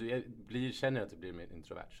 Om du känner att du blir mer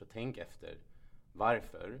introvert, så tänk efter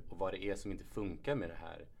varför och vad det är som inte funkar med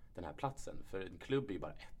den här platsen. För en klubb är ju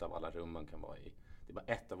bara ett av alla rum man kan vara i. Det är bara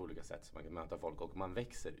ett av olika sätt som man kan möta folk och man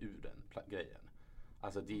växer ur den grejen.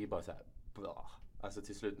 Alltså det är bara så här, blah. Alltså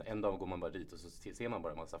till slut, en dag går man bara dit och så ser man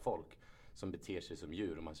bara en massa folk som beter sig som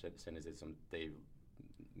djur och man känner sig som Dave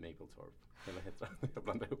Mapletorp. Eller vad heter han? Jag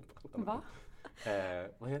blandar ihop alla. Va?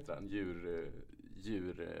 Vad heter han?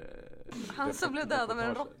 Han som blev dödad med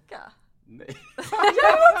en rocka. Nej.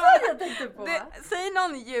 Jag tänkte på. Säg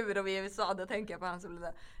någon djur och vi är i USA, då tänker jag på han som blev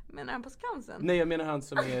dödad. Menar han på Skansen? Nej, jag menar han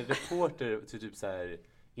som är reporter till typ så här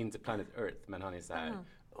Inte Planet Earth, men han är så här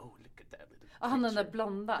oh look at that little creature. Han den där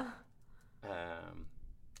blonda.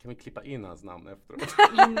 Kan vi klippa in hans namn efteråt?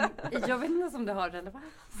 Jag vet inte om det har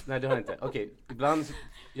relevans. Nej, det har inte. Okej, ibland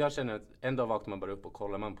jag känner att en dag vaknar man bara upp och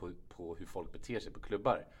kollar man på hur folk beter sig på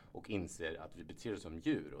klubbar och inser att vi beter oss som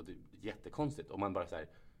djur och det är jättekonstigt. Och man bara så här,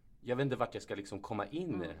 jag vet inte vart jag ska liksom komma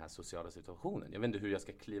in i den här sociala situationen. Jag vet inte hur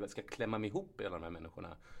jag ska klämma mig ihop i alla de här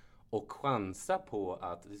människorna och chansa på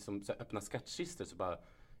att liksom, så öppna skattkistor så bara,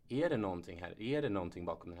 är det någonting här? Är det någonting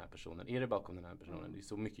bakom den här personen? Är det bakom den här personen? Det är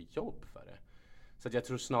så mycket jobb för det. Så att jag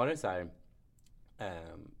tror snarare så här,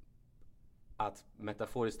 att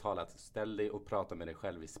metaforiskt talat, ställ dig och prata med dig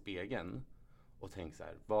själv i spegeln och tänk så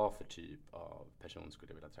här, vad för typ av person skulle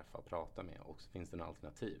jag vilja träffa och prata med, och så finns det några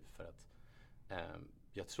alternativ, för att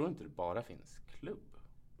jag tror inte det bara finns klubb.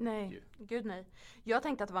 Nej, gud nej. Jag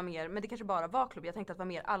tänkte att det var mer, men det kanske bara var klubb. Jag tänkte att det var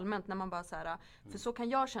mer allmänt när man bara så här, för så kan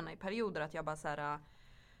jag känna i perioder att jag bara så här, jag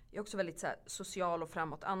är också väldigt så här, social och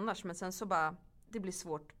framåt annars, men sen så bara, det blir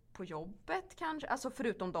svårt på jobbet kanske, alltså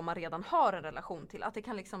förutom de man redan har en relation till, att det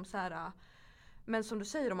kan liksom så här. Men som du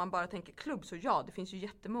säger, om man bara tänker klubb, så ja, det finns ju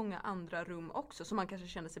jättemånga andra rum också som man kanske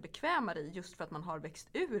känner sig bekvämare i just för att man har växt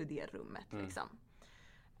ur det rummet liksom.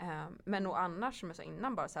 Men och annars som jag sa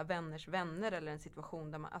innan, bara så här, vänners vänner eller en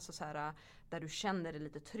situation där man, alltså så här, där du känner dig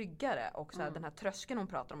lite tryggare och så här, den här tröskeln hon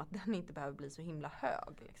pratar om, att den inte behöver bli så himla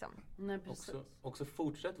hög liksom. Nej, precis. Också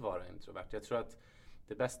fortsätt vara introvert. Jag tror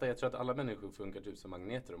att alla människor funkar typ som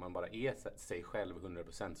magneter. Om man bara är sig själv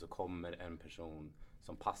 100% så kommer en person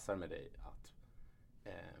som passar med dig att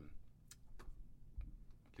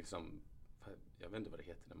liksom, jag vet inte vad det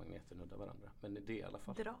heter när magneter nuddar varandra, men det är i alla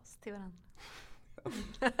fall. Dras till varandra.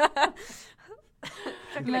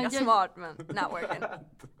 Försöker lägga smart, men not working.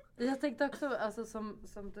 Jag tänkte också, alltså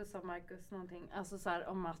som du sa Marcus, någonting, alltså så här,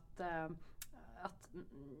 om att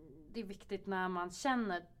det är viktigt när man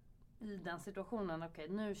känner i den situationen, okej,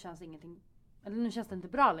 nu känns det inte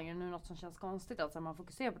bra längre, nu är det något som känns konstigt, alltså man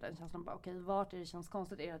fokuserar på den känslan, bara okej, vart är det känns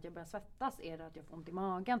konstigt, är det att jag börjar svettas, är det att jag får ont i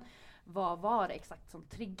magen, vad var det exakt som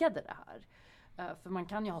triggade det här? För man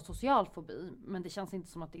kan ju ha social fobi, men det känns inte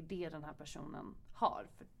som att det är det den här personen har.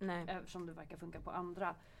 Eftersom det verkar funka på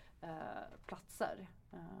andra platser.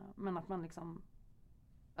 Men att man liksom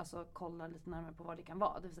alltså kollar lite närmare på vad det kan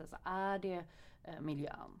vara. Det vill säga så är det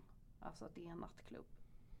miljön? Alltså att det är en nattklubb.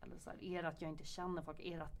 Eller så här, är det att jag inte känner folk?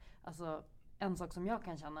 Är det att, alltså en sak som jag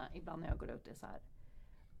kan känna ibland när jag går ut är så här: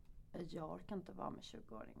 jag orkar inte vara med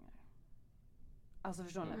 20-åringar. Alltså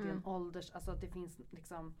förstår ni att det är en ålders, alltså att det finns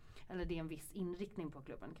liksom, eller det är en viss inriktning på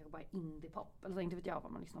klubben, kanske bara indie-pop, eller så, inte vet jag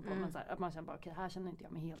vad man lyssnar på, men så här, att man känner bara okej, här känner inte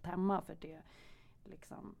jag mig helt hemma, för det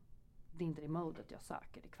liksom, det är inte det modet jag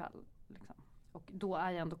söker ikväll liksom. Och då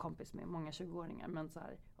är jag ändå kompis med många 20-åringar, men så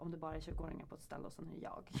här, om det bara är 20-åringar på ett ställe och sen är det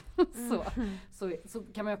jag så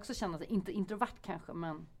kan man ju också känna sig, inte introvert kanske,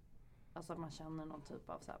 men alltså att man känner någon typ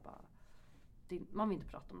av så här bara, man vill inte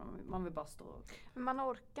prata med dem, man vill bara stå. Men man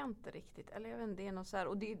orkar inte riktigt, eller jag vet inte, det är något så här,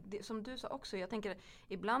 och det som du sa också, jag tänker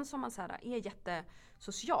ibland som man så här är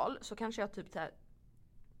jättesocial, så kanske jag typ så här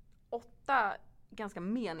 8 ganska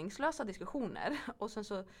meningslösa diskussioner och sen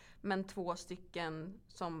så, men 2 stycken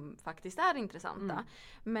som faktiskt är intressanta.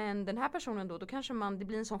 Men den här personen då kanske det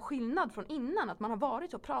blir en sån skillnad från innan, att man har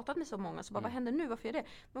varit och pratat med så många, så bara vad händer nu, varför är det?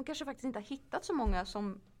 Men hon kanske faktiskt inte har hittat så många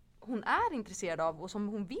som hon är intresserad av och som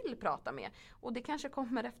hon vill prata med. Och det kanske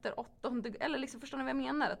kommer efter 8, eller liksom, förstår ni vad jag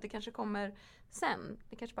menar? Att det kanske kommer sen.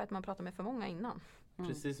 Det kanske bara är att man pratar med för många innan.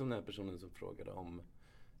 Precis som den här personen som frågade om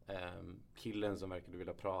killen som verkade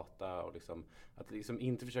vilja prata, och liksom, att liksom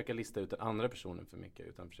inte försöka lista ut den andra personen för mycket,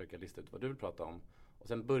 utan försöka lista ut vad du vill prata om. Och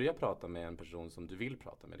sen börja prata med en person som du vill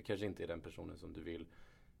prata med. Det kanske inte är den personen som du vill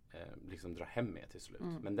liksom dra hem med till slut.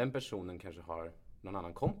 Men den personen kanske har någon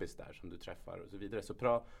annan kompis där som du träffar och så vidare.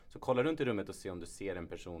 Så kollar du inte i rummet och ser om du ser en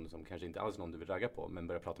person som kanske inte alls någon du vill ragga på, men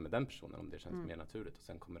börja prata med den personen om det känns mer naturligt, och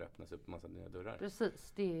sen kommer det öppnas upp en massa nya dörrar.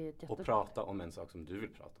 Precis, det är och prata om en sak som du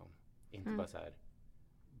vill prata om. Inte bara så här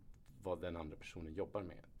vad den andra personen jobbar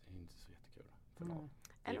med. Det är inte så jättekul för någon.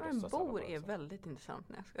 Eller var en bor är väldigt intressant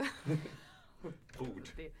när jag ska. Bord.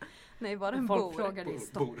 Nej, var en folk frågar i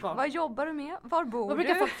Stockholm. Vad jobbar du med? Var bor du? Vad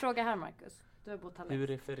brukar folk fråga här, Marcus? Du har bott här.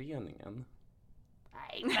 Hur är föreningen?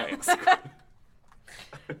 Nej.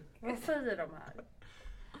 Vad säger de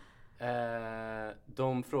här?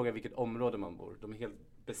 De frågar vilket område man bor. De är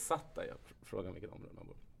helt besatta i att fråga vilket område man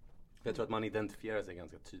bor. Jag tror att man identifierar sig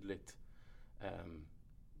ganska tydligt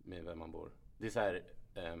med vem man bor. Det är så här,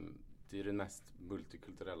 det är den mest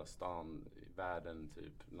multikulturella stan i världen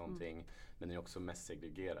typ, någonting. Men den är också mest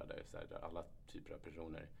segregerade, så här, där alla typer av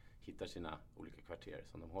personer hittar sina olika kvarter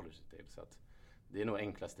som de håller sig till. Så att det är nog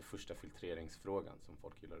enklaste första filtreringsfrågan som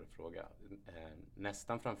folk gillar att fråga.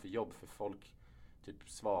 Nästan framför jobb, för folk typ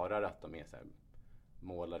svarar att de är så här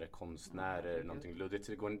målare, konstnärer, någonting luddigt.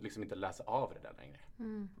 Så det går liksom inte att läsa av det där längre.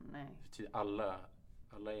 Nej. För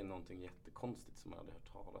alla är någonting jättekonstigt som man aldrig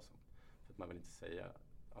hört talas om. För att man vill inte säga,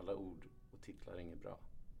 alla ord och titlar är inget bra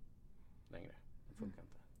längre. Det funkar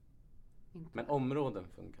inte. Men områden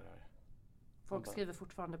funkar här. Folk skriver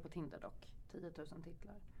fortfarande på Tinder dock. 10 000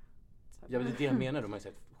 titlar. Ja, det är det jag menar. De har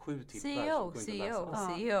sett 7 titlar.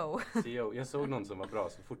 CEO. Jag såg någon som var bra.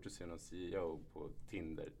 Så fort du ser någon CEO på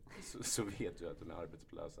Tinder så vet du att de är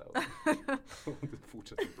arbetslösa. Och du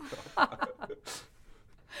fortsätter inte prata.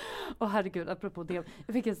 Herregud, apropå det.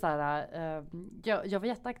 Jag fick en så här, jag var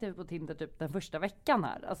jätteaktiv på Tinder typ den första veckan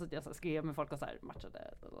här. Alltså jag skrev med folk och så här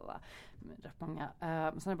matchade med rätt många.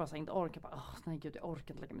 Men sen är det bara så här, inte orkar. Nej gud, jag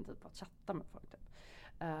orkar inte lägga min tid på att chatta med folk typ.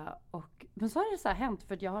 Men så har det så här hänt,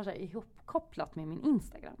 för jag har så här ihopkopplat med min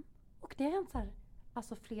Instagram. Och det har hänt så här,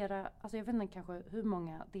 alltså flera, alltså jag vet inte kanske hur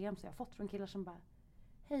många DMs jag har fått från killar som bara: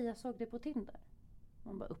 hej, jag såg det på Tinder.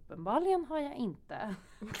 Man bara, uppenbarligen har jag inte.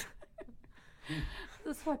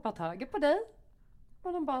 Jag swipat höger på dig.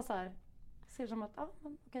 Och de bara så här ser som att,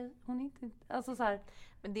 okej, hon är inte, alltså så här.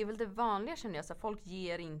 Men det är väl det vanliga, känner jag, så folk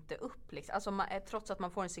ger inte upp liksom. Alltså trots att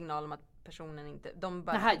man får en signal om att personen inte, de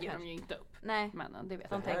bara, det här ger de ju inte upp. Nej, men det vet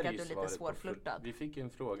de tänker att du är lite svårflörtad. Vi fick en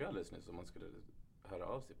fråga alldeles nyss om man skulle höra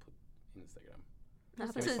av sig på Instagram.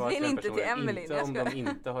 Alltså, tydligen inte till Emelie. Inte om de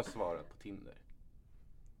inte har svarat på Tinder.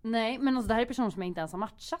 Nej, men alltså, det här är personer som jag inte ens har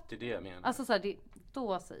matchat. Det är det jag menar. Alltså så här,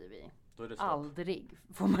 då säger vi. Då är det aldrig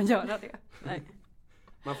får man göra det. Nej.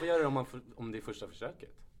 Man får göra det om det är första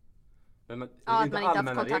försöket. Men att man inte har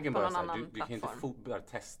haft kontakt på någon annan du kan inte bara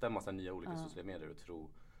testa en massa nya olika sociala medier och tro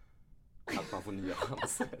att man får nya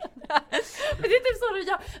chanser. Men det är typ så du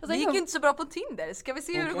gör. Alltså, det gick inte så bra på Tinder. Ska vi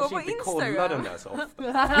se hur det går på Instagram? Hon kanske inte kollar den där så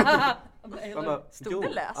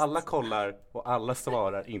ofta. Alla kollar och alla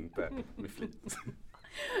svarar inte med flit.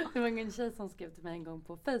 Det var en tjej som skrev till mig en gång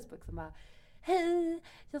på Facebook som bara: hej,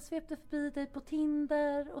 jag svepte förbi dig på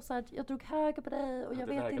Tinder och så här, jag drog höger på dig och jag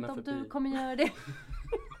vet inte om du kommer göra det.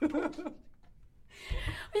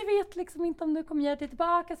 Jag vet liksom inte om du kommer göra det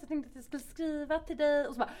tillbaka, så jag tänkte att jag skulle skriva till dig.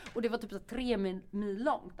 Och det var typ så 3 mil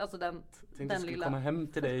långt. Alltså den jag skulle lilla... komma hem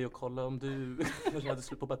till dig och kolla om du hade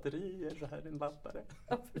slut på batterier så här en laddare.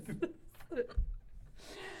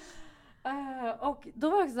 Och då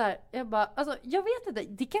var jag så här, jag bara, alltså jag vet inte,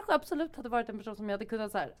 det kanske absolut hade varit en person som jag hade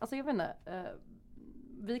kunnat så här, alltså jag vet inte,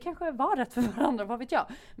 vi kanske var rätt för varandra, vad vet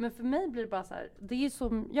jag. Men för mig blir det bara så här, det är ju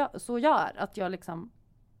så jag är, att jag liksom,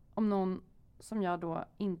 om någon som jag då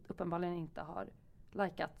uppenbarligen inte har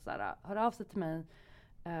likat så här, hör av sig till mig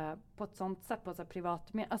på ett sånt sätt, på ett så här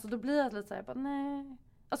privat, alltså då blir jag lite så här, bara nej.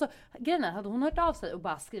 Alltså grejen är, hade hon hört av sig och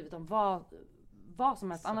bara skrivit om vad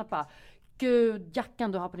som helst annat, bara gud,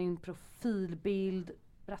 jackan du har på din profilbild,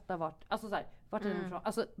 berätta vart är den ifrån?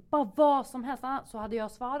 Alltså bara vad som helst annat, så hade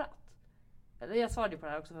jag svarat. Eller jag svarade ju på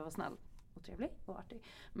det här också för att vara snäll och trevlig och artig.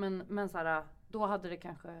 Men så här, då hade det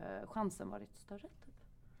kanske chansen varit större typ.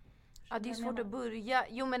 Ja, det är svårt att börja.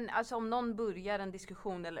 Jo, men alltså om någon börjar en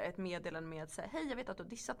diskussion eller ett meddelande med att säga hej, jag vet att du har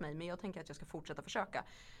dissat mig, men jag tänker att jag ska fortsätta försöka.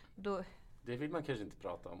 Då... Det vill man kanske inte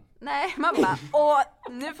prata om. Nej, man bara,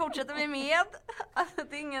 och nu fortsätter vi med. Alltså,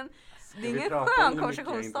 det är ingen skön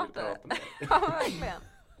konversationsstartare. Ja, verkligen.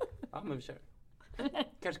 Ja, men vi kör.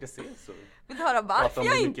 Kanske ska ses så. Vill du höra varför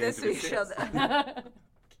jag inte swishade?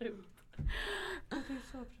 Kul. Det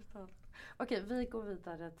är så brutalt. Okej, vi går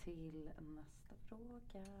vidare till nästa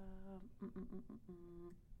fråga.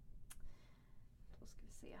 Då ska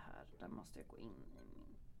vi se här. Där måste jag gå in i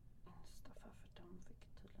min Insta för den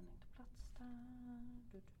fick tydligen inte plats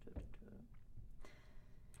där.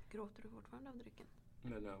 Gråter du fortfarande av drycken?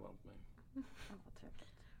 Men jag har vant mig. Vad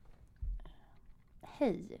trevligt.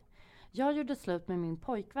 Hej. Jag gjorde slut med min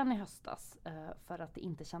pojkvän i höstas för att det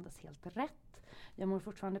inte kändes helt rätt. Jag mår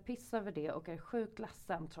fortfarande piss över det och är sjukt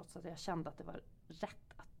ledsen trots att jag kände att det var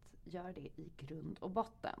rätt att göra det i grund och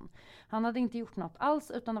botten. Han hade inte gjort något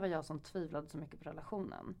alls, utan det var jag som tvivlade så mycket på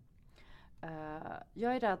relationen.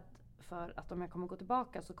 Jag är rädd för att om jag kommer gå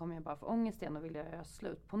tillbaka så kommer jag bara få ångest igen och vilja göra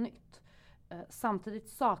slut på nytt. Samtidigt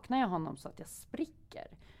saknar jag honom så att jag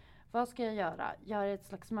spricker. Vad ska jag göra? Jag är i ett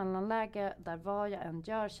slags mellanläge där vad jag än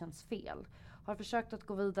gör känns fel. Har försökt att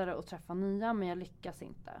gå vidare och träffa nya, men jag lyckas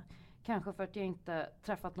inte. Kanske för att jag inte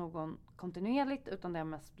träffat någon kontinuerligt, utan det har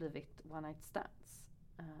mest blivit one night stands.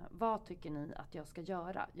 Vad tycker ni att jag ska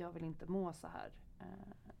göra? Jag vill inte må så här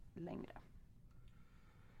längre.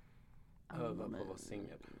 Öva på att vara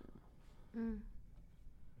singel.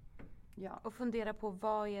 Ja. Och fundera på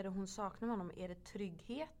vad är det hon saknar med honom? Är det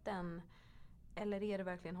tryggheten? Eller är det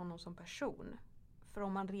verkligen honom som person? För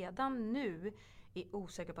om man redan nu är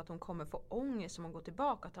osäker på att hon kommer få ångest om hon går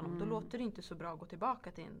tillbaka till honom, då låter det inte så bra att gå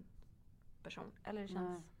tillbaka till en person. Eller det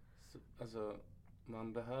känns... Så, alltså,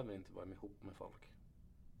 man behöver inte vara ihop med folk.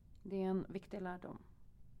 Det är en viktig lärdom.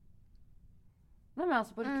 Nej, men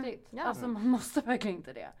alltså på riktigt. Ja. Alltså man måste verkligen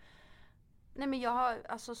inte det. Nej, men jag har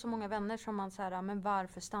alltså så många vänner som man säger, men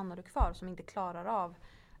varför stannar du kvar? Som inte klarar av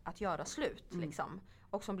att göra slut liksom.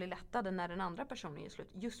 Och som blir lättade när den andra personen gör slut.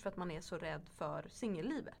 Just för att man är så rädd för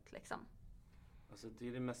singellivet liksom. Alltså det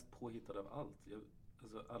är det mest påhittade av allt.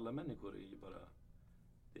 Alltså alla människor är ju bara...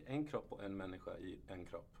 Det är en kropp och en människa i en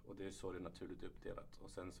kropp. Och det är så det är naturligt uppdelat.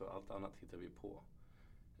 Och sen så allt annat hittar vi på.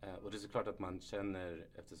 Och det är såklart att man känner,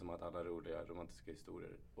 eftersom att alla roliga romantiska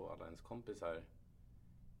historier och alla ens kompisar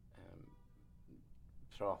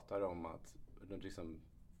pratar om att de liksom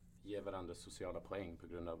ger varandra sociala poäng på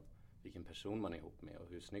grund av vilken person man är ihop med och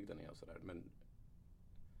hur snygg den är och sådär. Men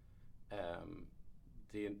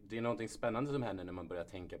det är någonting spännande som händer när man börjar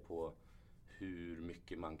tänka på hur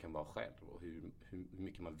mycket man kan vara själv och hur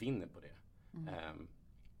mycket man vinner på det.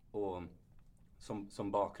 Och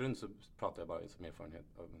som bakgrund så pratar jag bara som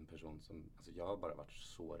erfarenhet av en person som, alltså jag har bara varit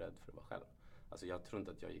så rädd för att vara själv. Alltså jag tror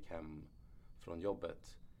inte att jag gick hem från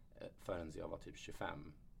jobbet förrän jag var typ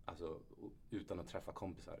 25. Alltså utan att träffa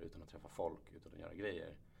kompisar, utan att träffa folk, utan att göra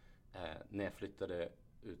grejer. När jag flyttade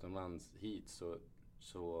utomlands hit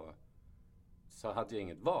så hade jag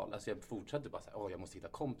inget val. Alltså jag fortsatte bara såhär, jag måste hitta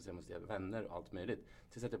kompisar, jag måste hitta vänner och allt möjligt.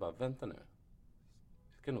 Tills att jag bara, vänta nu.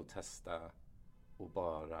 Jag ska nog testa och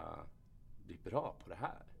bara bli bra på det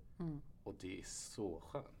här. Och det är så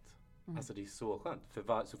skönt. Alltså det är så skönt.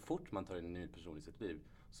 För så fort man tar en ny person i sitt liv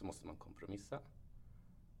så måste man kompromissa.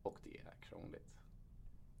 Och det är krångligt.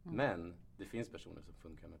 Men det finns personer som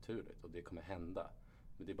funkar naturligt och det kommer hända.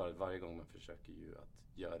 Men det är bara varje gång man försöker ju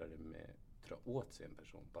att göra det med dra åt sig en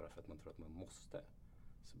person bara för att man tror att man måste,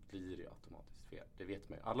 så blir det automatiskt fel. Det vet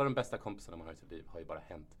man ju. Alla de bästa kompisarna man har i sitt liv har ju bara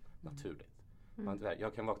hänt naturligt.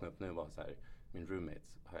 Jag kan vakna upp nu och vara så här, min roommate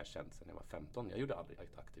har jag känt sedan jag var 15. Jag gjorde aldrig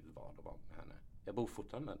ett aktivt val att vara med henne. Jag bor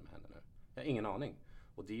fortfarande med henne nu. Jag har ingen aning.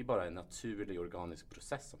 Och det är bara en naturlig organisk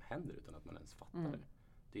process som händer utan att man ens fattar det.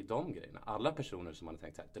 Det är de grejerna. Alla personer som man har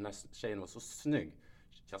tänkt så här, den här tjejen var så snygg,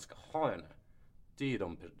 jag ska ha henne. Det är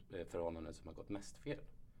de förhållanden som har gått mest fel.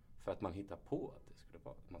 För att man hittar på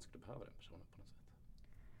att man skulle behöva den personen på något sätt.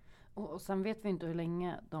 Och sen vet vi inte hur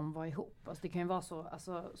länge de var ihop. Alltså det kan ju vara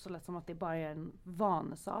så lätt som att det bara är en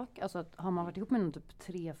vanesak. Alltså att har man varit ihop med någon typ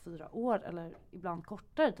 3-4 år eller ibland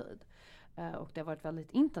kortare tid och det har varit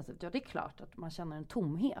väldigt intensivt, ja det är klart att man känner en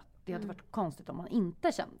tomhet. Det hade varit konstigt om man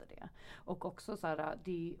inte kände det. Och också så här,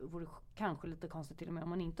 det vore kanske lite konstigt till och med om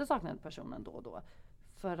man inte saknade personen då och då.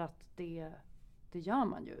 För att det gör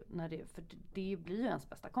man ju för det blir ju ens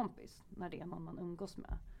bästa kompis när det är någon man umgås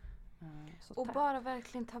med. Och bara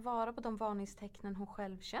verkligen ta vara på de varningstecknen hon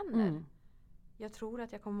själv känner. Jag tror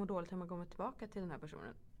att jag kommer må dåligt om jag kommer tillbaka till den här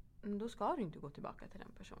personen. Men då ska du inte gå tillbaka till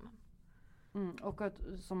den personen. Och att,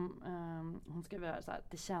 som hon skriver så här,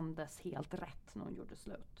 det kändes helt rätt när hon gjorde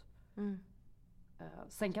slut.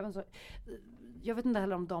 Sen kan man jag vet inte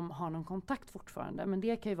heller om de har någon kontakt fortfarande, men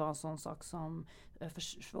det kan ju vara en sån sak som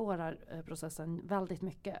försvårar processen väldigt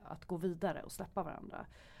mycket att gå vidare och släppa varandra.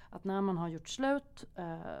 Att när man har gjort slut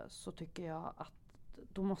så tycker jag att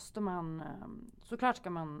då måste man, såklart ska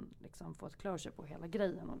man liksom få ett closure på hela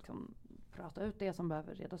grejen och liksom prata ut det som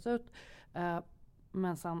behöver redas ut.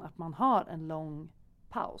 Men sen att man har en lång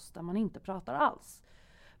paus där man inte pratar alls.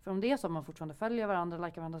 För om det är så att man fortfarande följer varandra,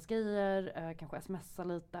 likar varandras grejer, kanske smsar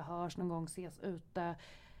lite, hörs någon gång, ses ute.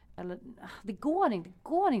 Eller, det går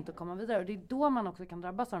inte att komma vidare. Och det är då man också kan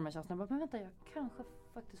drabbas av de här känslorna. Men vänta, jag kanske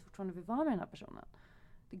faktiskt fortfarande vill vara med den här personen.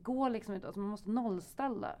 Det går liksom inte, alltså man måste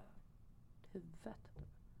nollställa huvudet.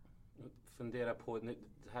 Fundera på, det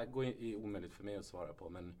här är omöjligt för mig att svara på,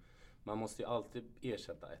 men man måste ju alltid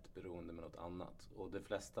ersätta ett beroende med något annat. Och de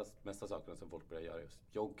mesta sakerna som folk börjar göra är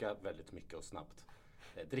just jogga väldigt mycket och snabbt.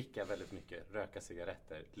 Dricka väldigt mycket, röka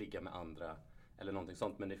cigaretter, ligga med andra eller någonting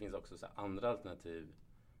sånt. Men det finns också så här andra alternativ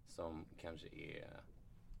som kanske är,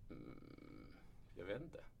 jag vet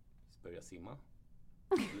inte, börja simma.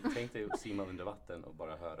 Tänk dig att simma under vatten och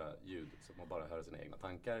bara höra ljud, så man bara hör sina egna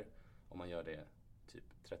tankar. Om man gör det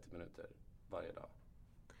typ 30 minuter varje dag.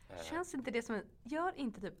 Känns inte det som gör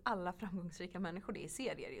inte typ alla framgångsrika människor det i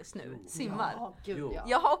serier just nu? Simmar. Ja, gud, ja.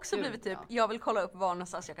 Jag har också blivit typ, jag vill kolla upp var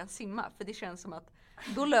någonstans jag kan simma. För det känns som att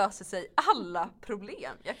då löser sig alla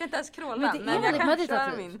problem. Jag kan inte ens kråla, men jag kan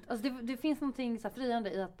köra min. Alltså det finns någonting så här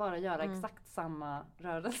friande i att bara göra exakt samma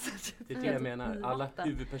rörelse. Det är det jag menar. Alla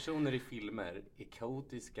huvudpersoner i filmer är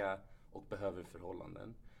kaotiska och behöver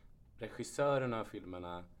förhållanden. Regissörerna av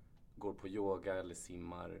filmerna går på yoga eller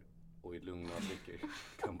simmar och är lugna och dricker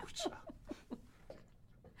kombucha.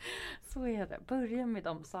 Så är det. Börja med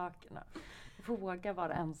de sakerna. Våga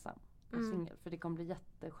vara ensam och singel. För det kommer bli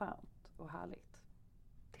jätteskönt och härligt.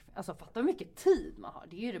 Alltså fatta hur mycket tid man har.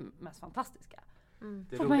 Det är ju det mest fantastiska.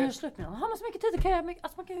 Får man göra slut med någon. Har man så mycket tid, kan man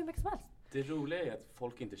kan göra hur mycket som helst. Det roliga är att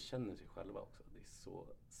folk inte känner sig själva också. Det är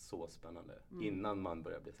så spännande. Innan man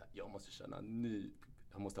börjar bli så här, jag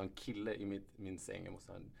måste ha en kille i min säng. Jag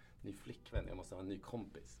måste ha en ny flickvän. Jag måste ha en ny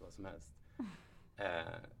kompis. Vad som helst.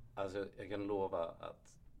 Alltså jag kan lova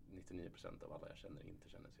att 99% av alla jag känner inte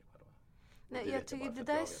känner sig själva. Nej, jag tycker det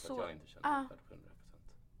där är så... Jag inte känner mig själv 100%.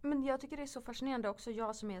 Men jag tycker det är så fascinerande också.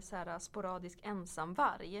 Jag som är så här sporadisk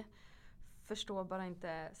ensamvarg förstår bara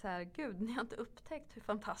inte så här, gud, ni har inte upptäckt hur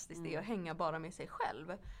fantastiskt det är att hänga bara med sig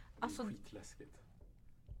själv. Alltså, det är skitläskigt.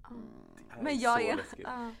 Men jag är läskigt.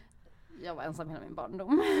 Jag var ensam hela min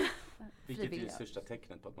barndom. Vilket är det största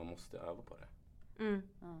tecknet på att man måste öva på det.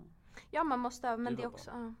 Ja, man måste öva, men det är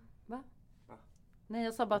också... Va? Nej,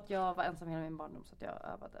 jag sa bara att jag var ensam hela min barndom så att jag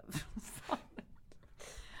övade.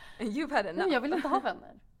 Jag ville inte ha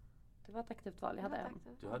vänner. Det var ett aktivt val. Jag hade en.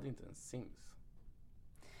 Du hade inte en Sims.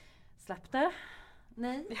 Släppte?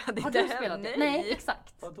 Nej. Har du spelat det? Nej,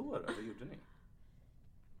 exakt. Vad gjorde ni?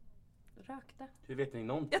 Rökte. Hur vet ni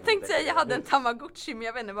någonting? Jag tänkte säga jag hade en Tamagotchi, men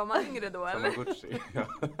jag vet inte, var man yngre då eller? Tamagotchi, ja.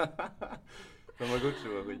 Tamagotchi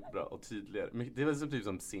var skitbra och tydligare. Det var typ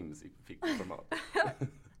som Sims i fickformat.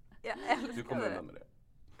 Jag älskar du kommer undan med det.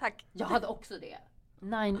 Tack. Jag hade också det.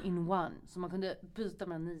 9-in-1. Så man kunde byta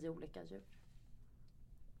mellan 9 olika djur.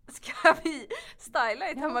 Ska vi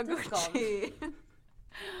styla i Tamagotchi?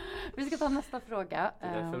 Vi ska ta nästa fråga. Det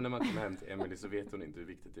är därför när man kommer hem till Emily så vet hon inte hur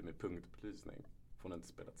viktigt det är med punktbelysning. För hon har inte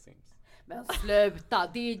spelat Sims. Men sluta,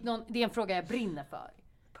 det är en fråga jag brinner för.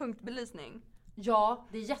 Punktbelysning? Ja,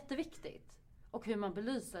 det är jätteviktigt. Och hur man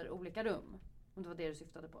belyser olika rum. Om det var det du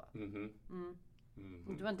syftade på.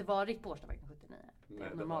 Du har inte varit på Årstavägen 79?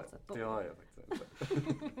 Nej, normalt sett. det har jag faktiskt inte.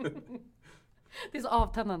 Det är så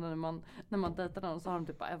avtändande när man dejtar någon så har de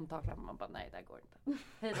typ bara en tavla och man bara nej, det här går inte.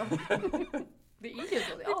 Hej då. Det är ju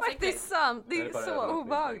så. Det är faktiskt sant. Det är så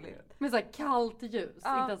obehagligt. Med så här kallt ljus, inte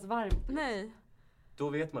ens varmt ljus. Nej. Då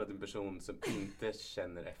vet man att en person som inte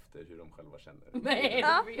känner efter hur de själva känner. Nej,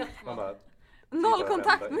 det vet Man bara, Noll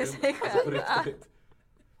kontakt med sig själv. Alltså,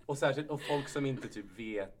 och särskilt och folk som inte typ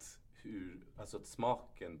vet hur, alltså att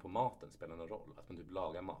smaken på maten spelar någon roll. Att man typ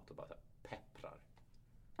lagar mat och bara så här pepprar.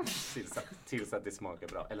 Tills att det smakar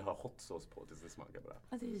bra. Eller har hot sauce på tills det smakar bra.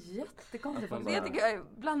 Det är jättekonstigt. Bara, Det tycker jag är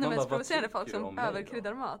bland de mest provocerande folk tycker du som om mig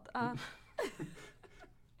överkryddar mat.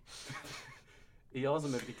 Är jag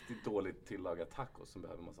som är riktigt dåligt tillagad tacos som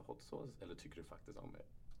behöver massa hot sauce? Eller tycker du faktiskt om mig?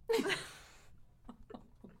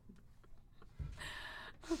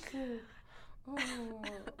 Okej.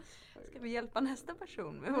 Ska vi hjälpa nästa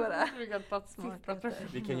person med våra smakare?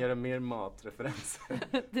 Vi kan göra mer matreferenser.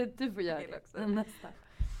 Du får göra Till det också. nästa.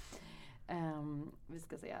 Vi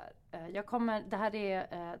ska se här. Det här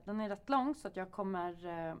är, den är rätt lång så att jag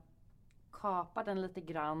kommer kapa den lite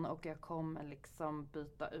grann och jag kommer liksom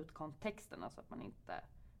byta ut kontexterna så att man inte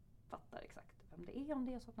fattar exakt vem det är om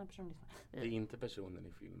det är så att den här personen lyssnar. Det är inte personen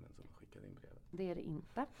i filmen som har skickat in brevet. Det är det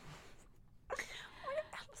inte.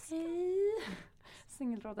 Hej!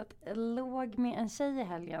 Singelrådet låg med en tjej i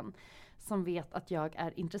helgen som vet att jag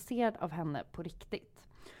är intresserad av henne på riktigt.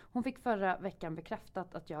 Hon fick förra veckan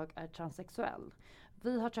bekräftat att jag är transsexuell.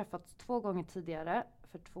 Vi har träffats 2 gånger tidigare,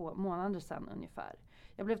 för 2 månader sedan ungefär.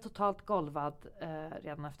 Jag blev totalt golvad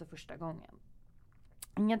redan efter första gången.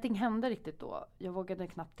 Ingenting hände riktigt då. Jag vågade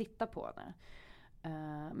knappt titta på henne.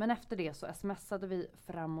 Men efter det så smsade vi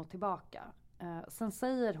fram och tillbaka. Sen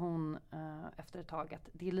säger hon efter ett tag att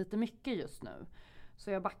det är lite mycket just nu.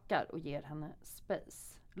 Så jag backar och ger henne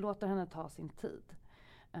space. Låter henne ta sin tid.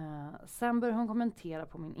 Sen börjar hon kommentera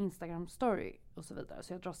på min Instagram story och så vidare.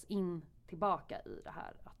 Så jag dras in tillbaka i det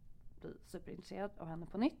här att bli superintresserad av henne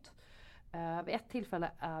på nytt. Vid ett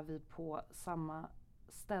tillfälle är vi på samma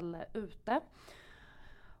ställe ute.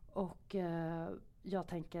 Och jag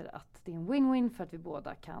tänker att det är en win-win för att vi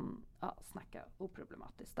båda kan snacka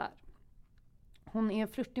oproblematiskt där. Hon är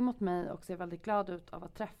flirtig mot mig och ser väldigt glad ut av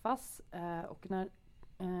att träffas. Och när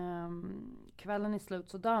kvällen är slut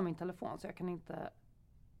så dör min telefon så jag kan inte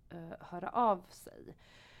höra av sig.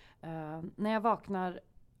 När jag vaknar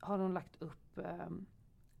har hon lagt upp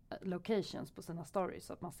locations på sina stories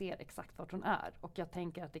så att man ser exakt vart hon är. Och jag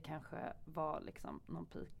tänker att det kanske var liksom någon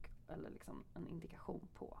pik eller liksom en indikation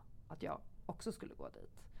på att jag också skulle gå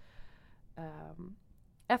dit.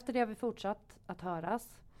 Efter det har vi fortsatt att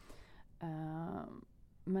höras.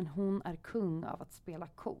 Men hon är kung av att spela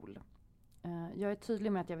cool. Jag är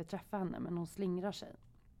tydlig med att jag vill träffa henne men hon slingrar sig.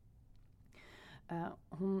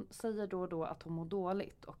 Hon säger då och då att hon mår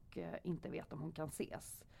dåligt och inte vet om hon kan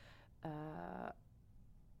ses.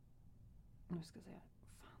 Nu ska vi se.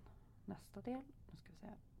 Nästa del. Nu ska vi se.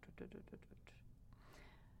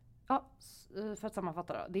 Ja, för att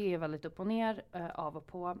sammanfatta då. Det är väldigt upp och ner, av och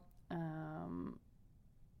på.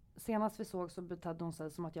 Senast vi såg så betedde hon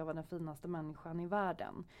sig som att jag var den finaste människan i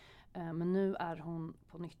världen. Men nu är hon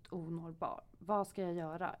på nytt onårbar. Vad ska jag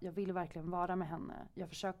göra? Jag vill verkligen vara med henne. Jag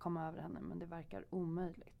försöker komma över henne men det verkar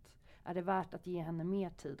omöjligt. Är det värt att ge henne mer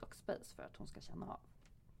tid och space för att hon ska känna av?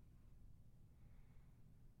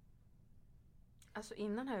 Alltså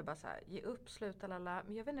innan har jag bara så här, ge upp, sluta lalla.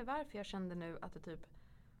 Men jag vet inte varför jag kände nu att det typ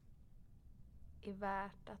är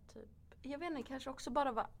värt att typ, jag vet inte, kanske också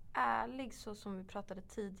bara vara ärlig så som vi pratade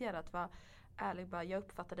tidigare. Att vara ärlig, bara jag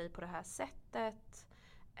uppfattar dig på det här sättet.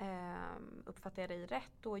 Uppfattar jag dig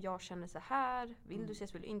rätt och jag känner så här. Vill du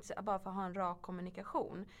ses, vill du inte ses? Bara för att ha en rak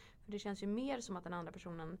kommunikation. För det känns ju mer som att den andra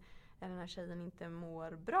personen eller den här tjejen inte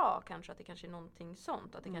mår bra kanske. Att det kanske är någonting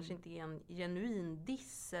sånt. Att det kanske inte är en genuin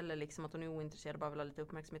diss eller liksom att hon är ointresserad och bara vill ha lite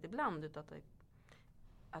uppmärksamhet ibland. Utan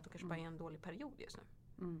att det kanske bara är en dålig period just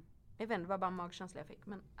nu. Jag vet inte, det var bara en magkänsla jag fick.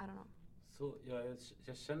 Men I don't know. Så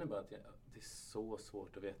jag känner bara att det är så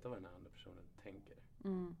svårt att veta vad den här andra personen tänker.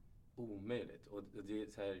 Omöjligt. Och det är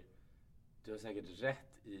så här, du har säkert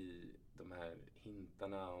rätt i de här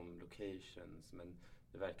hintarna om locations, men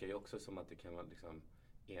det verkar ju också som att det kan vara liksom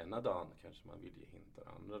ena dagen kanske man vill ge hintar,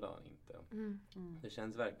 andra dagen inte. Det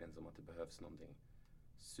känns verkligen som att det behövs någonting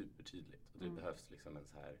supertydligt och det behövs liksom en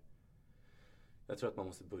så här, jag tror att man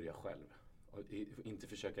måste börja själv och inte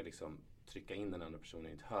försöka liksom trycka in den andra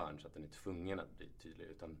personen i ett hörn så att den är tvungen att bli tydlig,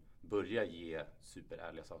 utan börja ge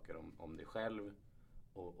superärliga saker om dig själv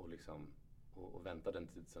och liksom och vänta den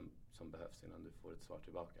tid som behövs innan du får ett svar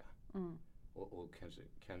tillbaka. Och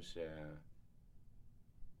kanske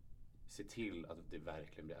se till att det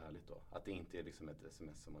verkligen blir ärligt då. Att det inte är liksom ett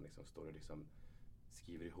sms som man liksom står och liksom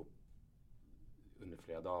skriver ihop under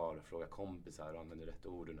flera dagar och frågar kompisar och använder rätt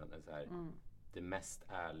ord. Så här, det mest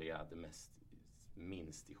ärliga, det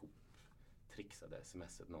minst ihop-trixade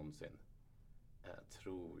smset någonsin.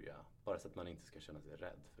 Tror jag. Bara så att man inte ska känna sig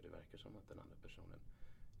rädd. För det verkar som att den andra personen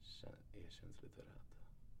känns lite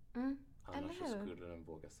rädd. Annars så skulle den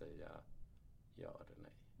våga säga ja eller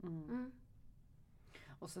nej.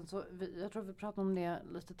 Och sen så, jag tror vi pratar om det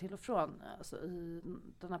lite till och från. Alltså i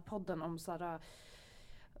den här podden om såhär,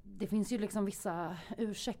 det finns ju liksom vissa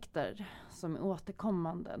ursäkter som är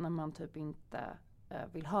återkommande när man typ inte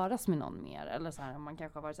vill höras med någon mer. Eller så här, man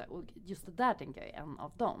kanske har varit så här, och just det där tänker jag är en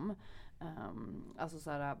av dem. Alltså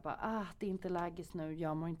så här, bara, det är inte lägis nu,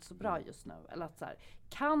 jag mår inte så bra just nu. Eller att så här,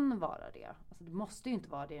 kan vara det. Alltså det måste ju inte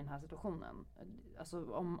vara det i den här situationen.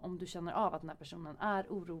 Alltså om du känner av att den här personen är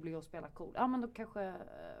orolig och spelar cool. Ja men då kanske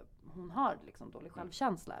hon har liksom dålig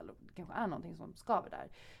självkänsla. Eller det kanske är någonting som skaver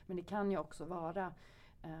där. Men det kan ju också vara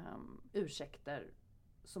ursäkter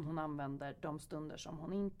som hon använder de stunder som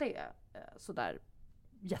hon inte är sådär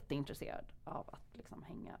jätteintresserad av att liksom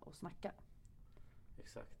hänga och snacka.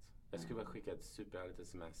 Exakt. Jag skulle bara skicka ett superhärligt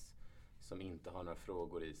sms som inte har några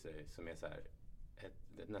frågor i sig, som är så här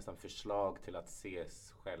ett nästan förslag till att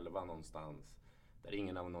ses själva någonstans där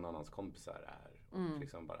ingen av någon annans kompisar är och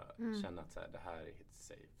liksom bara känna att så här, det här är ett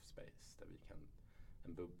safe space där vi kan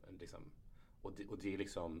liksom, och det är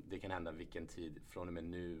liksom, det kan hända vilken tid från och med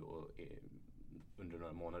nu och under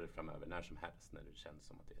några månader framöver, när som helst, när det känns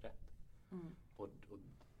som att det är rätt. Och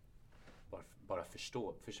bara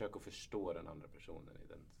försök att förstå den andra personen i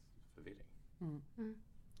den förvirring.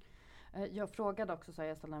 Jag frågade också, så här,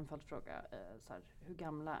 jag ställde en följdfråga, så här, hur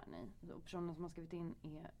gamla är ni? Och personen som har skrivit in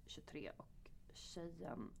är 23 och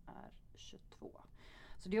tjejen är 22.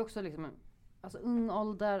 Så det är också liksom, alltså ung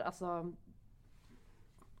ålder, alltså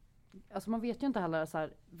man vet ju inte heller, så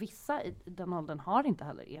här, vissa i den åldern har inte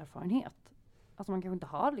heller erfarenhet. Alltså man kanske inte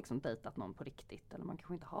har liksom dejtat någon på riktigt, eller man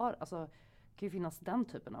kanske inte har, alltså det kan ju finnas den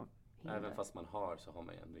typen av hinder. Även fast man har, så har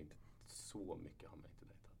man ju ändå inte så mycket, har man inte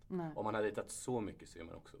dejtat. Nej. Om man har dejtat så mycket så är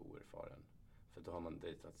man också oerfaren. För då har man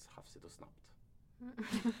dejtat hafsigt och snabbt.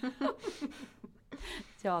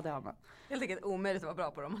 Ja, det har man. Helt enkelt omöjligt att vara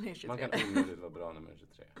bra på det om man är 23. Man kan omöjligt vara bra när man är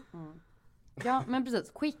 23. Ja, men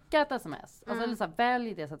precis. Skicka ett sms. Alltså, eller så här,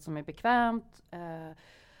 välj det sätt som är bekvämt.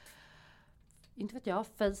 Inte vet jag,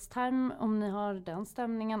 FaceTime om ni har den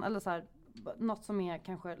stämningen. Eller så här, något som är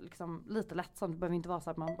kanske liksom lite lättsamt. Det behöver inte vara så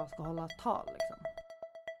att man bara ska hålla tal liksom.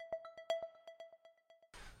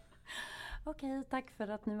 Okej, tack för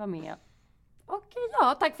att ni var med. Okej,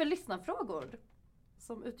 ja, tack för lyssnarfrågor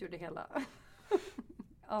som utgjorde hela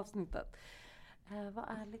avsnittet. Var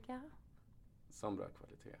ärliga. Som bra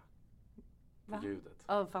kvalitet. Va? Ljudet.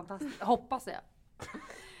 Ja, fantastiskt. Hoppas jag.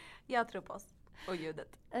 Jag tror på oss. Och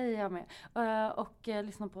ljudet. Jag med. Och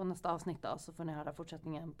lyssna på nästa avsnitt då, så får ni höra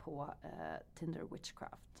fortsättningen på Tinder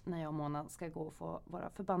Witchcraft. När jag och Mona ska gå och få våra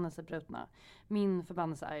förbannelser brutna. Min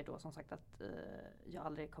förbannelse är ju då som sagt att jag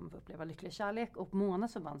aldrig kommer få uppleva lycklig kärlek. Och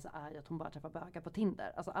Monas förbannelse är att hon bara träffar bögar på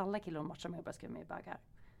Tinder. Alltså alla killar hon matchar med börjar skriva med bögar.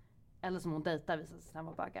 Eller som hon dejtar visar sig sen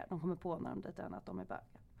vara bögar. De kommer på när de dejtar henne att de är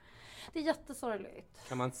bögar. Det är jättesorgligt.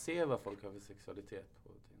 Kan man se vad folk har för sexualitet på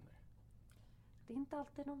Tinder? Det är inte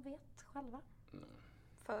alltid de vet själva.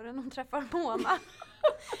 Förrän de träffar Mona.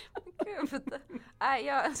 Gud. Nej,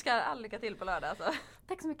 jag önskar all lycka till på lördag. Alltså.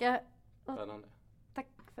 Tack så mycket. Spännande. Tack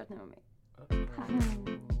för att ni var med.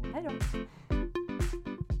 Hej då.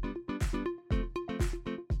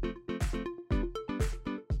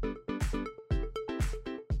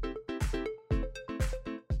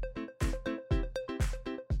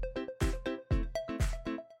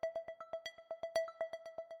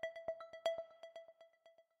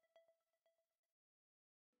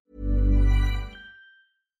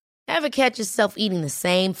 Ever catch yourself eating the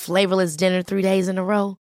same flavorless dinner 3 days in a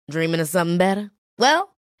row? Dreaming of something better?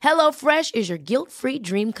 Well, HelloFresh is your guilt-free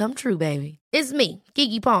dream come true, baby. It's me,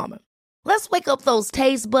 Keke Palmer. Let's wake up those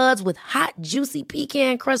taste buds with hot, juicy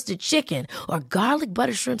pecan-crusted chicken or garlic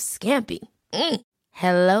butter shrimp scampi.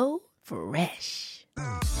 Hello Fresh.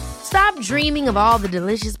 Stop dreaming of all the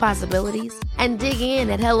delicious possibilities and dig in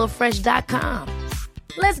at HelloFresh.com.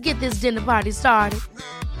 Let's get this dinner party started.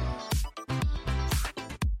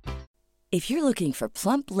 If you're looking for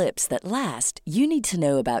plump lips that last, you need to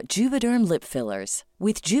know about Juvederm lip fillers.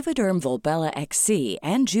 With Juvederm Volbella XC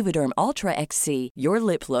and Juvederm Ultra XC, your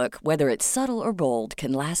lip look, whether it's subtle or bold,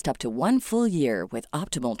 can last up to 1 full year with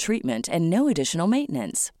optimal treatment and no additional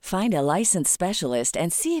maintenance. Find a licensed specialist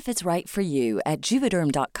and see if it's right for you at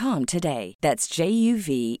Juvederm.com today. That's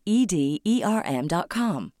JUVEDERM.com.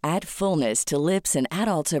 Add fullness to lips in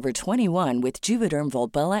adults over 21 with Juvederm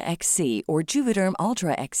Volbella XC or Juvederm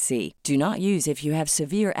Ultra XC. Do not use if you have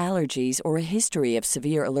severe allergies or a history of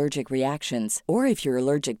severe allergic reactions, or if you're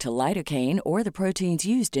allergic to lidocaine or the proteins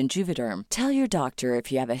used in Juvederm. Tell your doctor if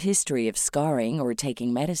you have a history of scarring or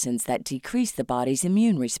taking medicines that decrease the body's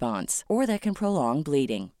immune response or that can prolong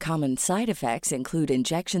bleeding. Common side effects include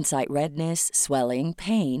injection site redness, swelling,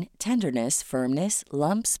 pain, tenderness, firmness,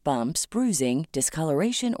 lumps, bumps, bruising,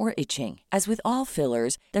 discoloration, or itching. As with all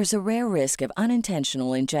fillers, there's a rare risk of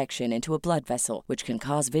unintentional injection into a blood vessel, which can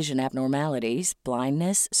cause vision abnormalities,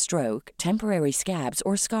 blindness, stroke, temporary scabs,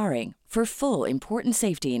 or scarring. For full, important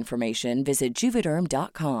safety information, visit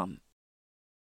Juvederm.com.